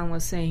Yamato-san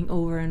was saying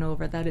over and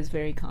over, that is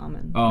very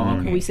common. Oh,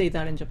 okay. We say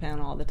that in Japan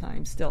all the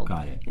time still.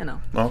 Got it.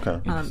 Okay.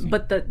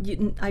 But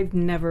I've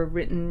never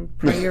written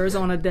prayers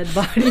on a dead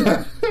body,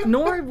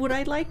 nor would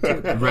I like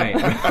to. Right.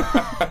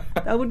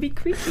 That would be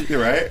creepy.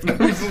 You're right.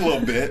 Just a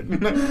little bit.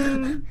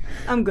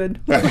 I'm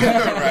good.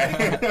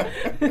 Right.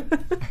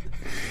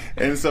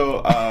 And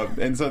so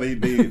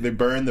they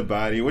burned the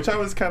body, which I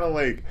was kind of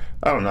like,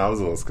 I don't know, I was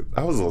a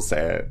little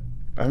sad.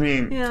 I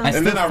mean, Yeah. and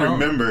then still I felt-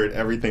 remembered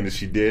everything that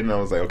she did, and I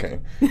was like, okay.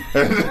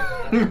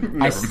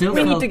 I still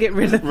We need felt, to get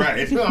rid of it.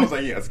 Right. I was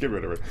like, yes, get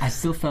rid of her. I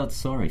still felt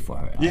sorry for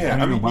her. Yeah, I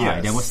don't I mean, know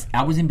why. yes.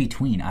 I was in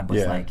between. I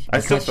was Yeah. like, I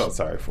still because felt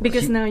sorry for her.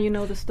 Because now you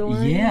know the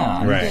story.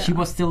 Yeah, Right. she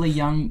was still a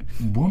young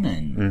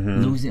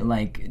woman, losing,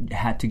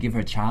 had to give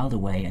her child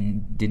away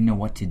and didn't know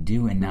what to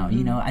do. And now,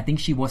 I think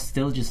she was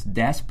still just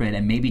desperate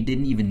and maybe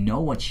didn't even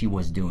know what she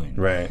was doing.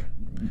 Right.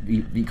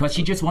 Because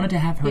she just wanted to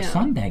have her Yeah.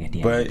 son back at the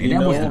end. But of the day.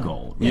 That was the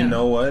goal. You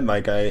know what?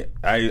 Like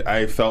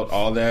I felt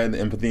all that, the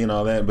empathy and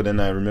all that, but then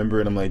I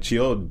remembered, I'm like,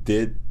 Chio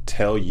did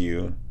tell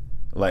you,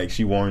 like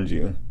she warned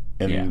you,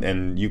 and Yeah.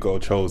 and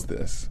Yuko chose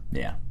this.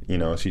 Yeah.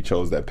 She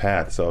chose that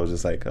path. So I was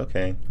just like,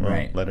 okay, well,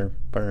 Right. let her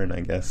burn,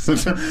 I guess.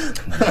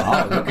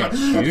 Oh, look at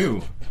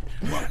you.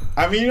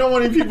 I mean, you don't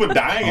want any people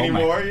dying Oh my-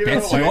 anymore.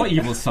 that's your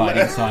evil side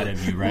inside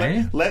of you,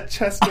 right? Let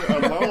Chester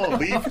alone.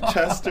 Leave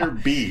Chester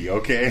be,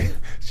 okay?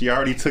 She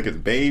already took his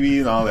baby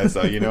and all that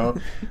stuff,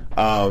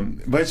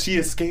 But she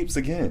escapes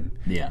again,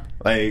 Yeah.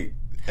 like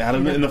out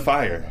of in the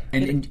fire.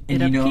 And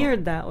It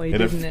appeared that way, It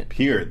didn't it?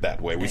 appeared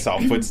that way. We saw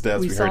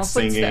footsteps. We saw heard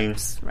singing.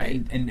 footsteps,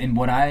 right? And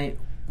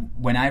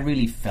when I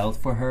really felt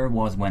for her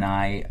was when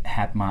I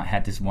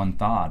had this one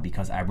thought,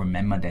 because I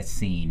remember that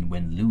scene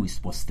when Luz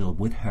was still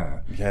with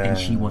her and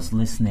she was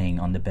listening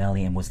on the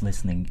belly and was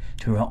listening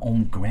to her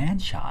own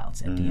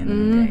grandchilds at the end of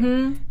the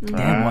day.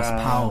 That was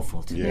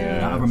powerful to me.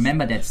 yes. I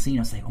remember that scene. I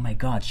was like, oh my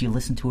God, she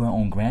listened to her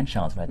own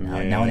grandchilds right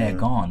now. Now they're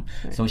gone.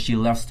 So she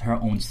lost her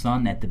own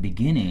son at the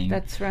beginning.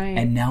 That's right.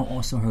 And now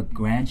also her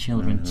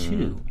grandchildren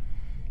too.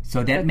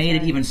 So that made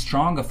it even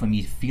stronger for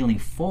me feeling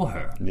for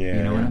her. Yeah.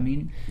 You know what I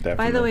mean?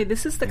 Definitely. By the way,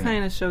 this is the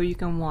kind of show you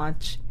can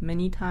watch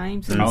many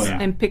times and, Oh, yeah.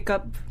 and pick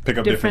up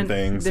different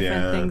things,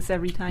 different yeah. things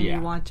every time Yeah.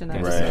 you watch an Right.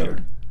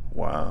 episode.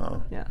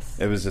 Wow. Yes.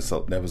 It was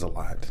that was a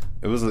lot.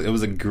 It was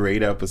a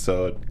great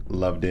episode.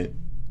 Loved it.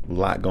 A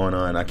lot going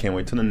on. I can't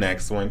wait till the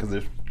next one because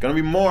there's gonna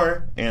be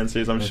more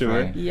answers, I'm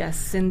sure. Right.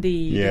 Yes,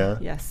 indeed. Yeah.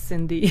 Yes,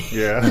 indeed.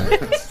 Yeah.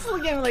 Just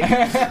looking at me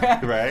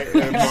like, Right? she's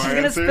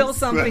going to spill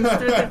something.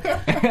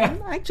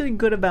 I'm actually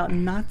good about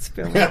not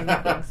spilling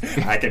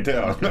things. I can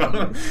tell.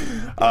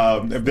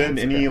 Have been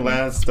any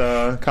last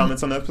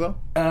comments on the episode?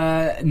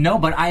 No,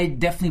 but I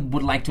definitely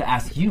would like to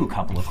ask you a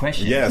couple of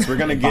questions. Yes, we're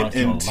gonna get about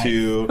your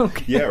into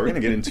life. we're gonna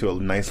get into a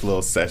nice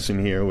little session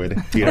here with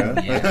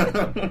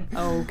Tira.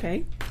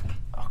 Okay.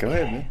 Go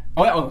ahead, man.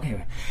 Oh,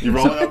 okay. You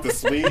rolling up the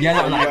sleeves?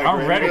 Yeah, Are no, you, like,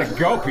 I'm ready to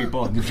go,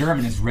 people. The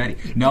German is ready.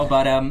 No,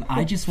 but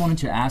I just wanted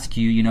to ask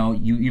you,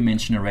 you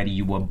mentioned already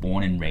you were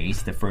born and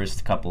raised the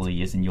first couple of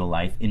years in your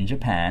life in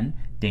Japan.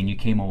 Then you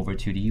came over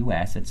to the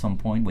U.S. at some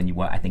point when you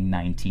were, I think,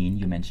 19.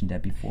 You mentioned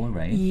that before,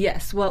 right?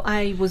 Yes. Well,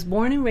 I was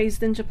born and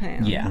raised in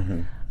Japan. Yeah.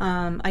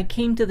 I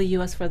came to the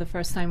U.S. for the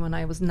first time when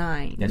I was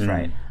 9. That's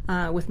right.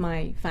 With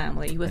my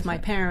family, with my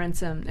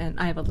parents, and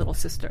I have a little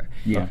sister.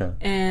 Yeah. Okay.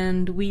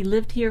 And we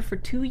lived here for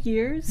 2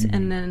 years,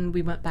 and then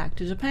we went back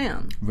to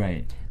Japan.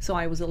 Right. So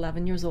I was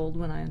 11 years old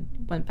when I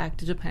went back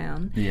to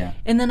Japan. Yeah.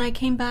 And then I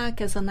came back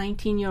as a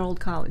 19-year-old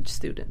college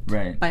student.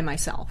 Right. By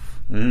myself.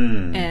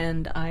 Mm.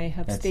 And I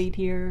have stayed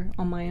here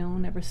on my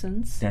own ever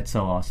since. That's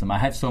so awesome. I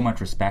have so much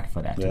respect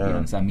for that, to be Yeah.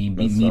 honest. I mean,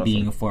 That's me awesome.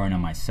 being a foreigner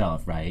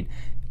myself, right?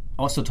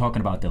 Also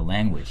talking about the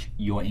language,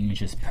 your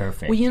English is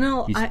perfect. Well,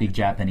 you I speak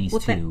Japanese too.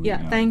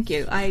 Thank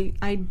you.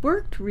 I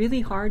worked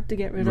really hard to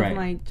get rid Right. of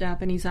my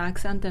Japanese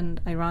accent,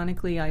 and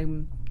ironically,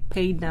 I'm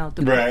paid now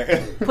to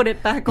Right. put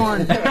it back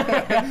on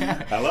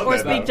I love or that.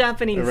 speak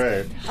Japanese.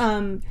 Right.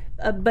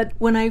 But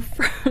when I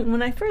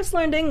first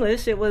learned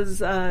English, it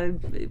was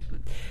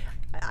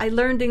I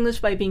learned English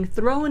by being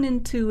thrown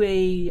into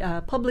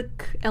a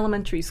public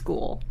elementary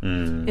school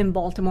in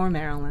Baltimore,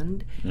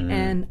 Maryland,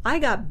 and I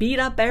got beat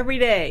up every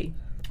day.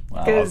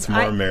 Wow. 'Cause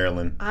Baltimore,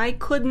 Maryland. I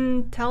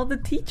couldn't tell the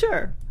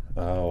teacher.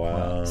 Oh,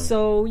 wow.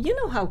 So you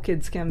know how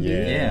kids can be.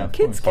 Yeah, of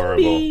Kids course. can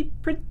be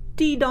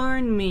pretty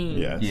darn mean.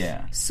 Yes.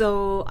 Yeah.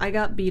 So I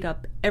got beat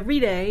up every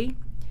day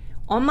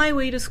on my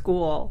way to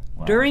school,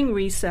 during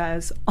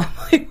recess, on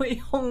my way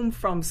home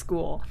from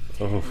school.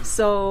 Oh.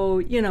 So,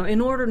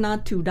 in order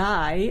not to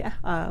die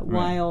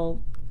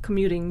while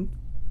commuting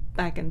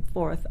back and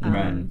forth.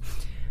 Right.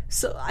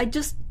 So I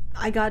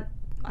got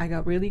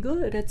really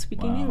good at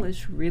speaking Wow.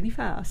 English really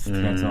fast.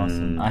 That's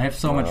awesome. I have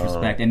so much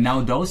respect. And now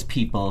those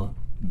people,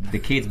 the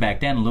kids back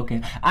then,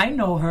 I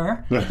know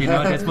her.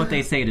 That's what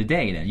they say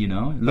today.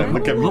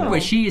 Look where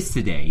she is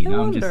today.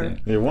 I'm just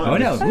saying. You won. Oh,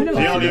 no, you don't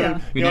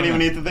never even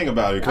need to think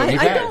about it. 'cause I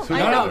it's-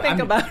 don't think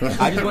about it.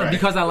 I just want,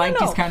 because I like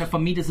No. this kind of. For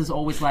me, this is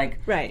always like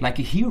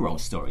a hero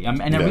story,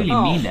 and I Yeah. really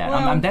mean that.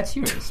 well, I'm that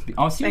serious.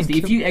 Oh, seriously,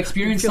 thank if you. you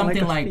experience I feel like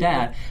something a like hero.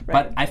 that, Right.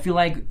 but I feel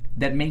like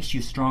that makes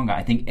you stronger.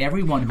 I think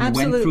everyone who went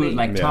through Absolutely.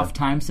 like Yeah. tough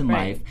times in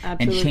Right. life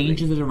Absolutely. and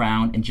changes it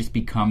around and just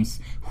becomes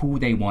who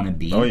they want to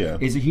be Oh, yeah.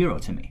 is a hero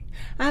to me.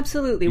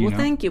 Absolutely. Well, know?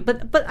 thank you.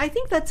 But I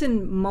think that's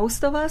in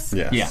most of us.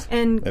 Yes. Yeah.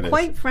 And It is.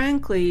 quite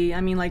frankly, I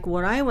mean, like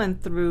what I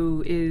went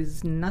through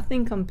is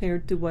nothing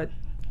compared to what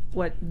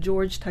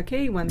George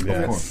Takei went through.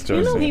 Yes, You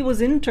know, George- he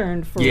was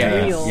interned for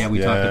Yeah, real. yeah, we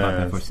talked about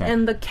that Yes. for a second.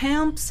 And the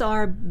camps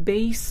are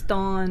based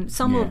on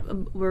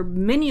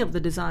many of the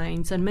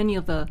designs and many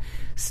of the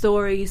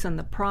stories and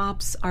the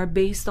props are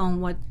based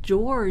on what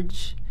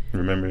George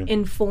Remember?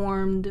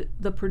 informed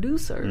the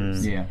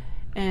producers. Yeah.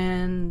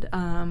 And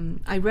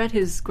I read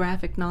his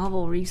graphic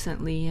novel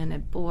recently, and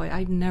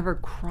I've never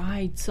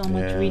cried so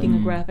much Yeah. reading a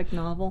graphic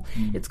novel.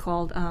 It's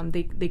called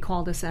They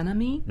Called Us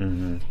Enemy,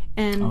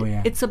 and Oh,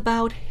 yeah. it's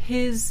about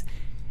his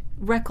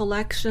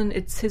recollection.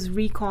 It's his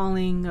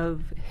recalling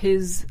of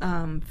his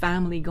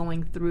family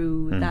going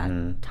through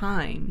that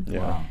time.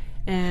 Yeah.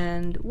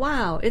 And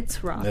wow,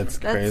 it's rough. That's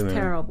crazy.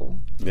 terrible.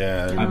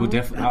 Yeah. I would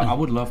I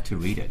would love to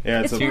read it.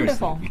 Yeah, It's Seriously,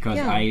 wonderful. because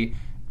Yeah.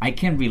 I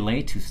can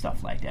relate to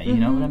stuff like that. You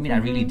know what I mean? I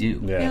really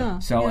do. Yeah.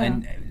 So, yeah.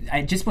 and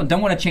I just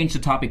don't want to change the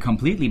topic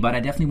completely, but I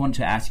definitely want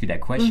to ask you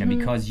that question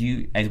because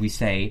you, as we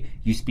say,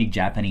 you speak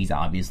Japanese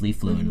obviously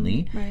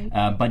fluently, right.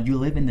 but you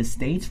live in the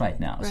States right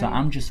now. So Right.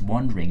 I'm just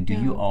wondering, do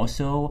you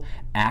also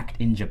act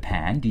in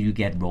Japan? Do you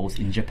get roles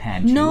in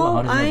Japan too? No, Or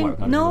how does that work?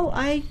 How does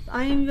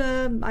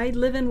it look? I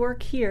live and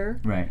work here.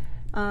 Right.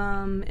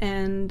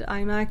 And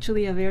I'm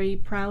actually a very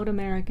proud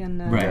American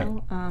now. Right.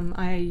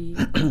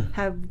 I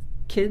have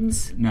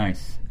kids,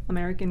 Nice.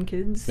 American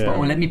kids. Yeah.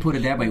 Well, let me put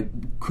it that way.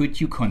 Could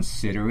you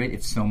consider it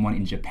if someone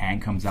in Japan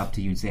comes up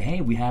to you and say,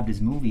 "Hey, we have this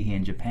movie here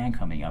in Japan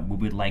coming up. We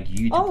would like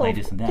you to play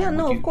this and that." yeah, Would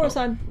no, you of course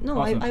go?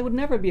 Awesome. I would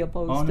never be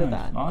opposed Oh, to nice.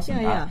 that. Awesome.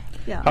 Yeah.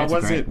 How That's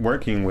was great. it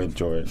working with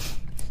George?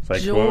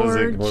 Like,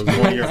 George. what was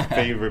one of your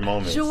favorite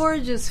moments?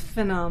 George is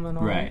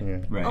phenomenal. Right.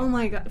 Oh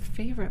my God,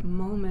 favorite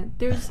moment.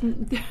 There's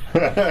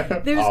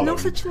All no of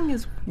such thing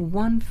as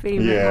one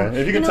favorite Yeah, moment.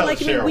 if you can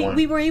share one.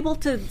 We were able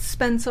to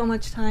spend so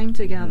much time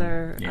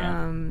together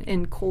Yeah.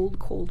 in cold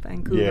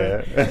Vancouver.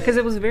 Yeah. Because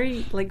it was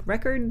very, like,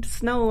 record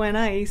snow and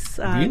ice.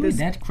 Really?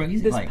 That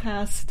crazy? This Like-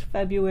 past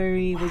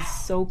February was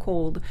so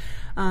cold.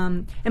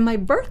 And my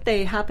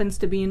birthday happens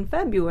to be in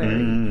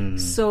February.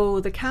 So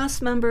the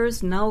cast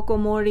members, Naoko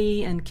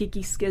Mori and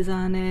Kiki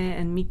Skezane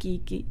and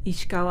Miki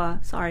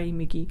Ishikawa. Sorry,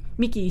 Miki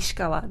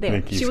Ishikawa. There.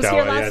 Miki She was Ishikawa,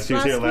 here yeah, last she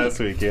was here last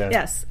week, yeah.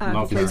 Yes,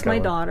 Love who plays my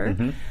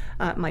Ishikawa.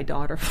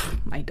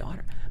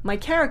 daughter. My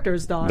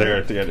character's daughter.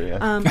 There, together,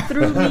 yeah.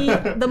 Threw me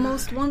the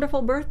most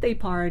wonderful birthday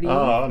party.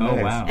 Oh, nice.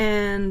 Oh, wow.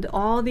 And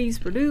all these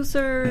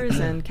producers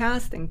and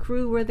cast and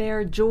crew were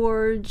there.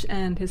 George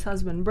and his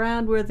husband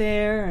Brad were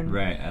there. And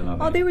Right, I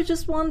love oh, it. they were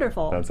just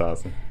wonderful. That's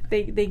awesome.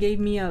 They gave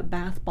me a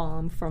bath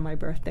bomb for my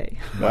birthday.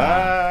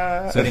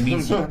 Ah. So that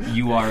means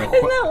you are Isn't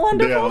that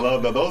wonderful? Yeah, I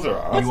love that. Those are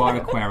awesome. you are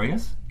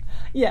Aquarius?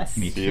 Yes.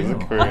 Me She is too.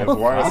 Aquarius.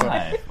 Water sign.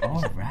 Right.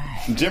 All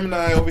right.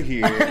 Gemini over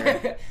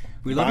here.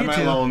 We love By you my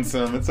too.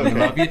 lonesome. It's We okay.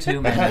 love you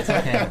too, man. That's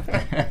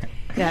okay.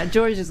 Yeah,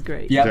 George is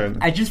great. Yeah, Sure.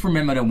 I just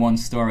remember the one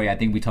story. I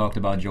think we talked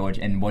about George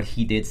and what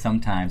he did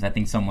sometimes. I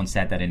think someone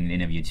said that in an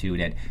interview too.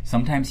 That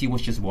sometimes he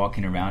was just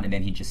walking around and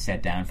then he just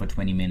sat down for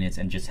 20 minutes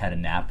and just had a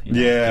nap. You know,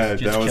 Yeah,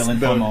 just that was- chilling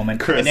for that a was moment,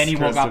 Chris- and then he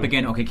woke up Chris-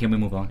 again. Okay, can we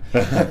move on?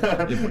 Did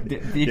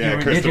Yeah,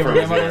 you Christopher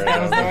remember was this there,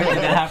 kind of yeah. story?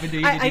 Did that happen to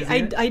you? Did you see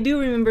it? I do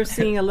remember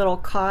seeing a little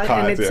cot and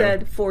Cot, it yeah.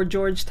 said for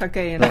George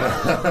Takei and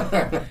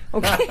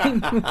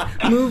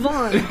okay, move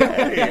on.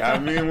 Hey, I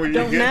mean, when you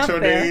Don't get nap to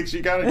an there. age,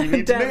 you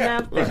need to Don't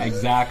nap. nap there.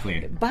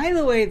 Exactly. By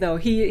the way, though,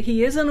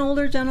 he is an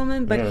older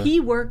gentleman, but Yeah. he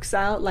works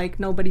out like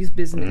nobody's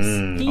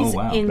business. He's Oh,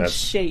 wow. in That's-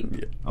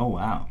 shape. Oh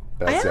wow.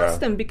 I That's,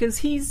 asked him because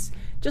he's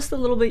just a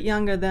little bit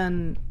younger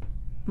than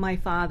my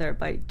father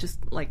by just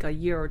like a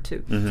year or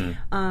two.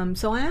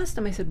 So I asked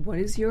him, I said, what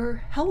is your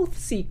health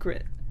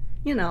secret?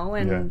 You know,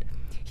 and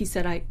he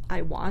said,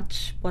 I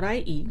watch what I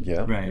eat.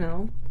 Yeah. Right. You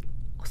know,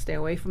 stay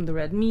away from the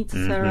red meats,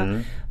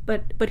 etc.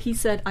 But he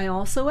said, I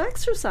also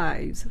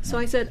exercise. So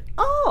I said,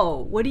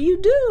 oh, what do you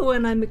do?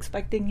 And I'm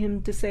expecting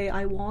him to say,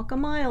 I walk a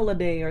mile a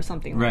day or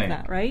something Right.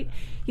 like that, right?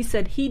 He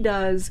said he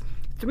does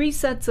 3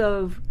 sets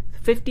of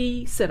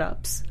 50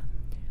 sit-ups,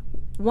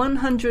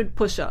 100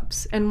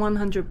 push-ups, and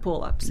 100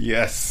 pull-ups.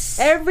 Yes.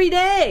 Every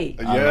day.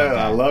 Yeah, I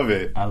that. love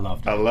it. I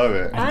loved it. I love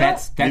it.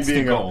 That's You the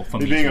being goal a, for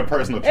you me. being too. a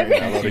personal trainer.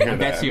 I love to hear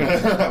That's that. you.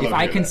 love If to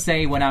I hear can that.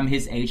 say when I'm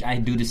his age, I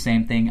do the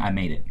same thing, I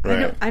made it.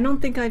 Right. I don't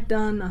think I've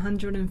done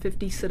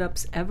 150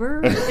 sit-ups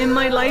ever in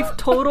my life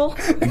total.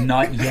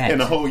 Not yet.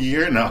 In a whole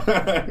year? No.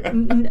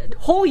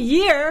 Whole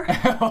year.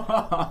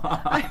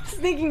 I was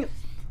thinking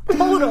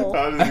total.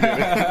 I was just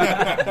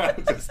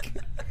kidding. Just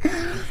kidding.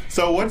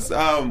 So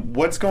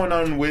what's going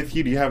on with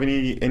you? Do you have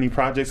any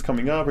projects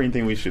coming up or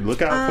anything we should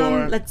look out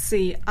for? Let's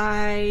see.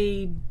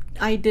 I'm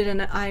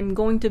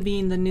going to be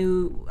in the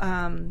new.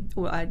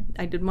 I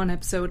did one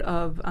episode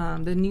of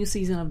the new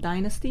season of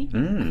Dynasty,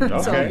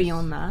 Okay. so I'll be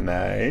on that.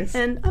 Nice.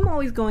 And I'm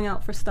always going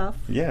out for stuff.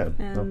 Yeah,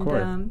 And of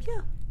course.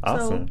 yeah.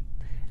 Awesome. So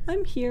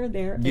I'm here,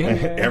 there, Yeah.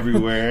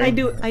 Everywhere. I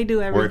do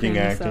everything. Working,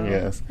 acting, so,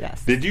 yes.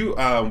 Yes. Did you,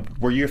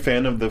 were you a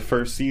fan of the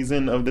first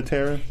season of The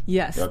Terror?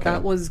 Yes, Okay.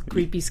 that was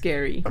creepy,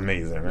 scary.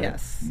 Amazing, right?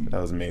 Yes.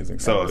 That was amazing.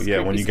 So, was yeah,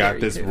 when creepy, you got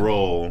scary, this too.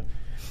 role,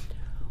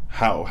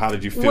 how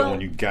did you feel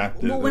when you got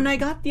the... Well, when I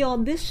got the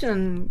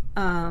audition,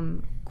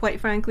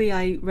 quite frankly,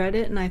 I read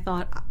it and I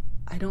thought,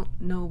 I don't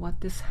know what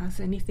this has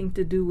anything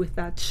to do with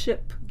that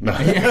ship.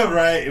 Yeah,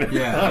 right.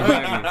 Yeah,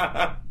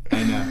 exactly.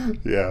 I know.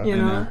 Yeah. You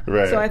know,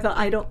 Right. So I thought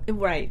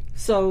right.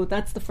 So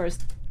that's the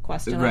first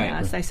question Right. I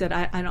asked. I said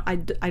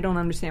I don't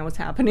understand what's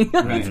happening.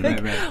 Right, It's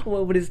like, right.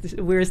 Well, what is this?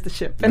 Where is the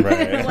ship? And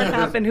Right. what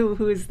happened?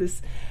 Who is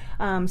this?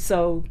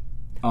 So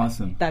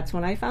Awesome. that's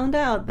when I found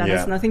out that Yeah.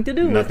 has nothing to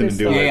do Nothing with to this.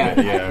 do with Yeah, it.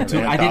 yeah. Yeah. So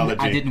the I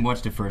anthology. didn't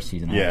watch the first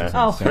season. I have Yeah. to say,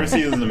 Oh. so- First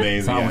season is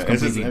amazing. So I was yeah.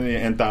 It's just completely-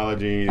 an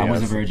anthology. I was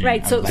a yes. virgin.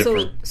 Right. So I was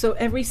Different. so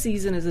every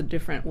season is a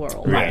different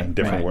world. Yeah, Right,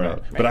 different right, world.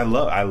 right. But I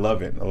love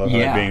it. I love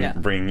Yeah. how they Yeah.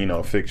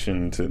 bring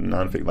fiction to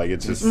non-fiction. Like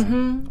it's just,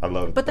 I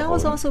love it. But that the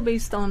was whole- also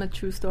based on a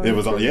true story. It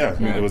was too.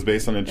 it was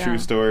based on a true Yeah.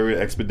 story with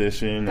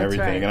expedition, That's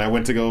everything. right. And I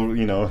went to go,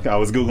 I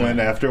was Googling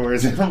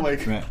afterwards, and I'm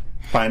like Right.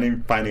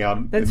 finding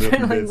out. That's the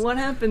right. Like, bits. what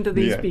happened to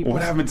these Yeah. people?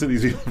 What happened to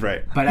these people?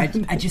 Right. But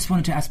I just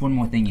wanted to ask one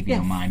more thing, if you Yes.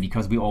 don't mind,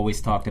 because we always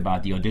talked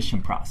about the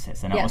audition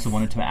process. And I Yes. also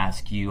wanted to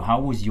ask you,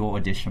 how was your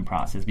audition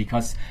process?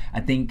 Because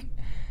I think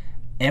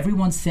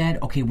everyone said,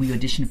 okay, we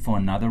auditioned for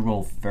another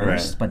role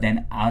first, Right. but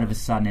then out of a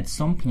sudden, at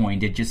some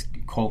point, they just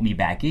called me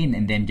back in,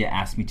 and then they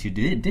asked me to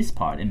do this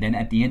part. And then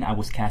at the end, I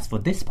was cast for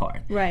this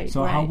part. Right,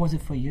 So how right. was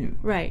it for you?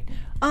 Right.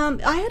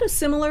 I had a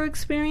similar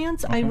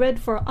experience. I read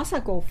for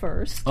Asako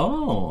first.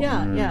 Oh.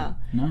 Yeah.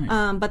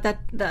 Nice. But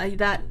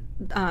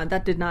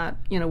that did not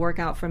work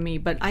out for me.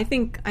 But I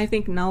think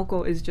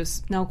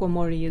Naoko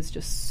Mori is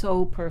just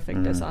so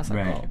perfect as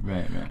Asako.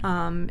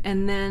 Right.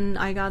 And then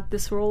I got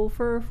this role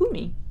for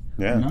Fumi,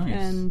 Yeah. Nice.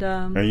 and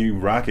And you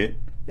rock it.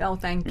 Oh,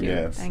 thank you.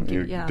 Yes, thank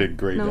you. you Yeah. did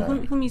great No,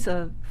 job. Fumi's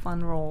a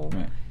fun role.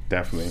 Right.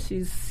 Definitely.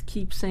 She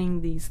keeps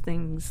saying these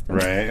things.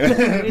 Right.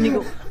 And you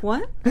go,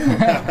 what?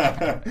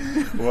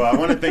 Well, I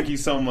want to thank you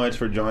so much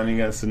for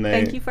joining us tonight.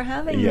 Thank you for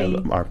having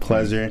me. Our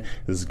pleasure. It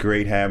was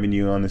great having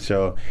you on the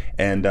show.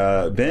 And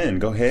Ben,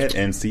 go ahead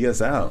and see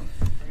us out.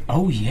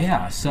 Oh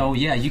yeah, so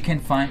yeah, you can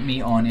find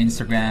me on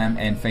Instagram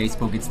and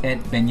Facebook. It's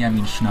at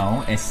Benjamin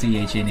Schnau,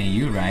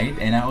 SCHNAU, right?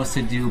 And I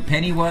also do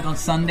Pennyworth on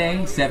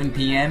Sunday, 7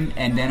 p.m.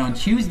 And then on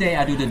Tuesday,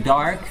 I do The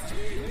Dark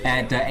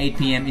at 8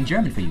 p.m. in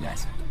German for you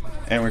guys.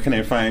 And where can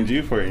I find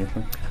you for you?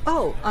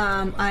 Oh,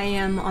 I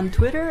am on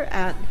Twitter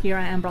at Here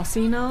I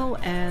Ambrosino,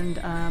 and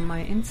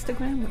my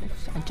Instagram, which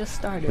I just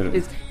started,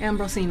 is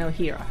Ambrosino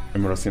Hira.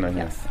 Ambrosino,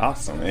 Yes.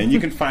 Awesome. And you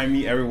can find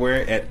me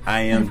everywhere at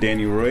I Am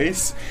Danny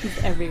Royce.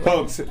 Everywhere.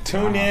 Folks,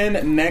 tune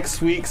in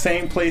next week,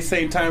 same place,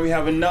 same time. We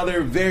have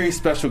another very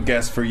special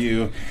guest for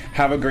you.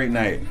 Have a great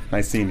night.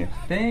 Nice seeing you.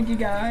 Thank you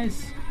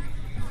guys.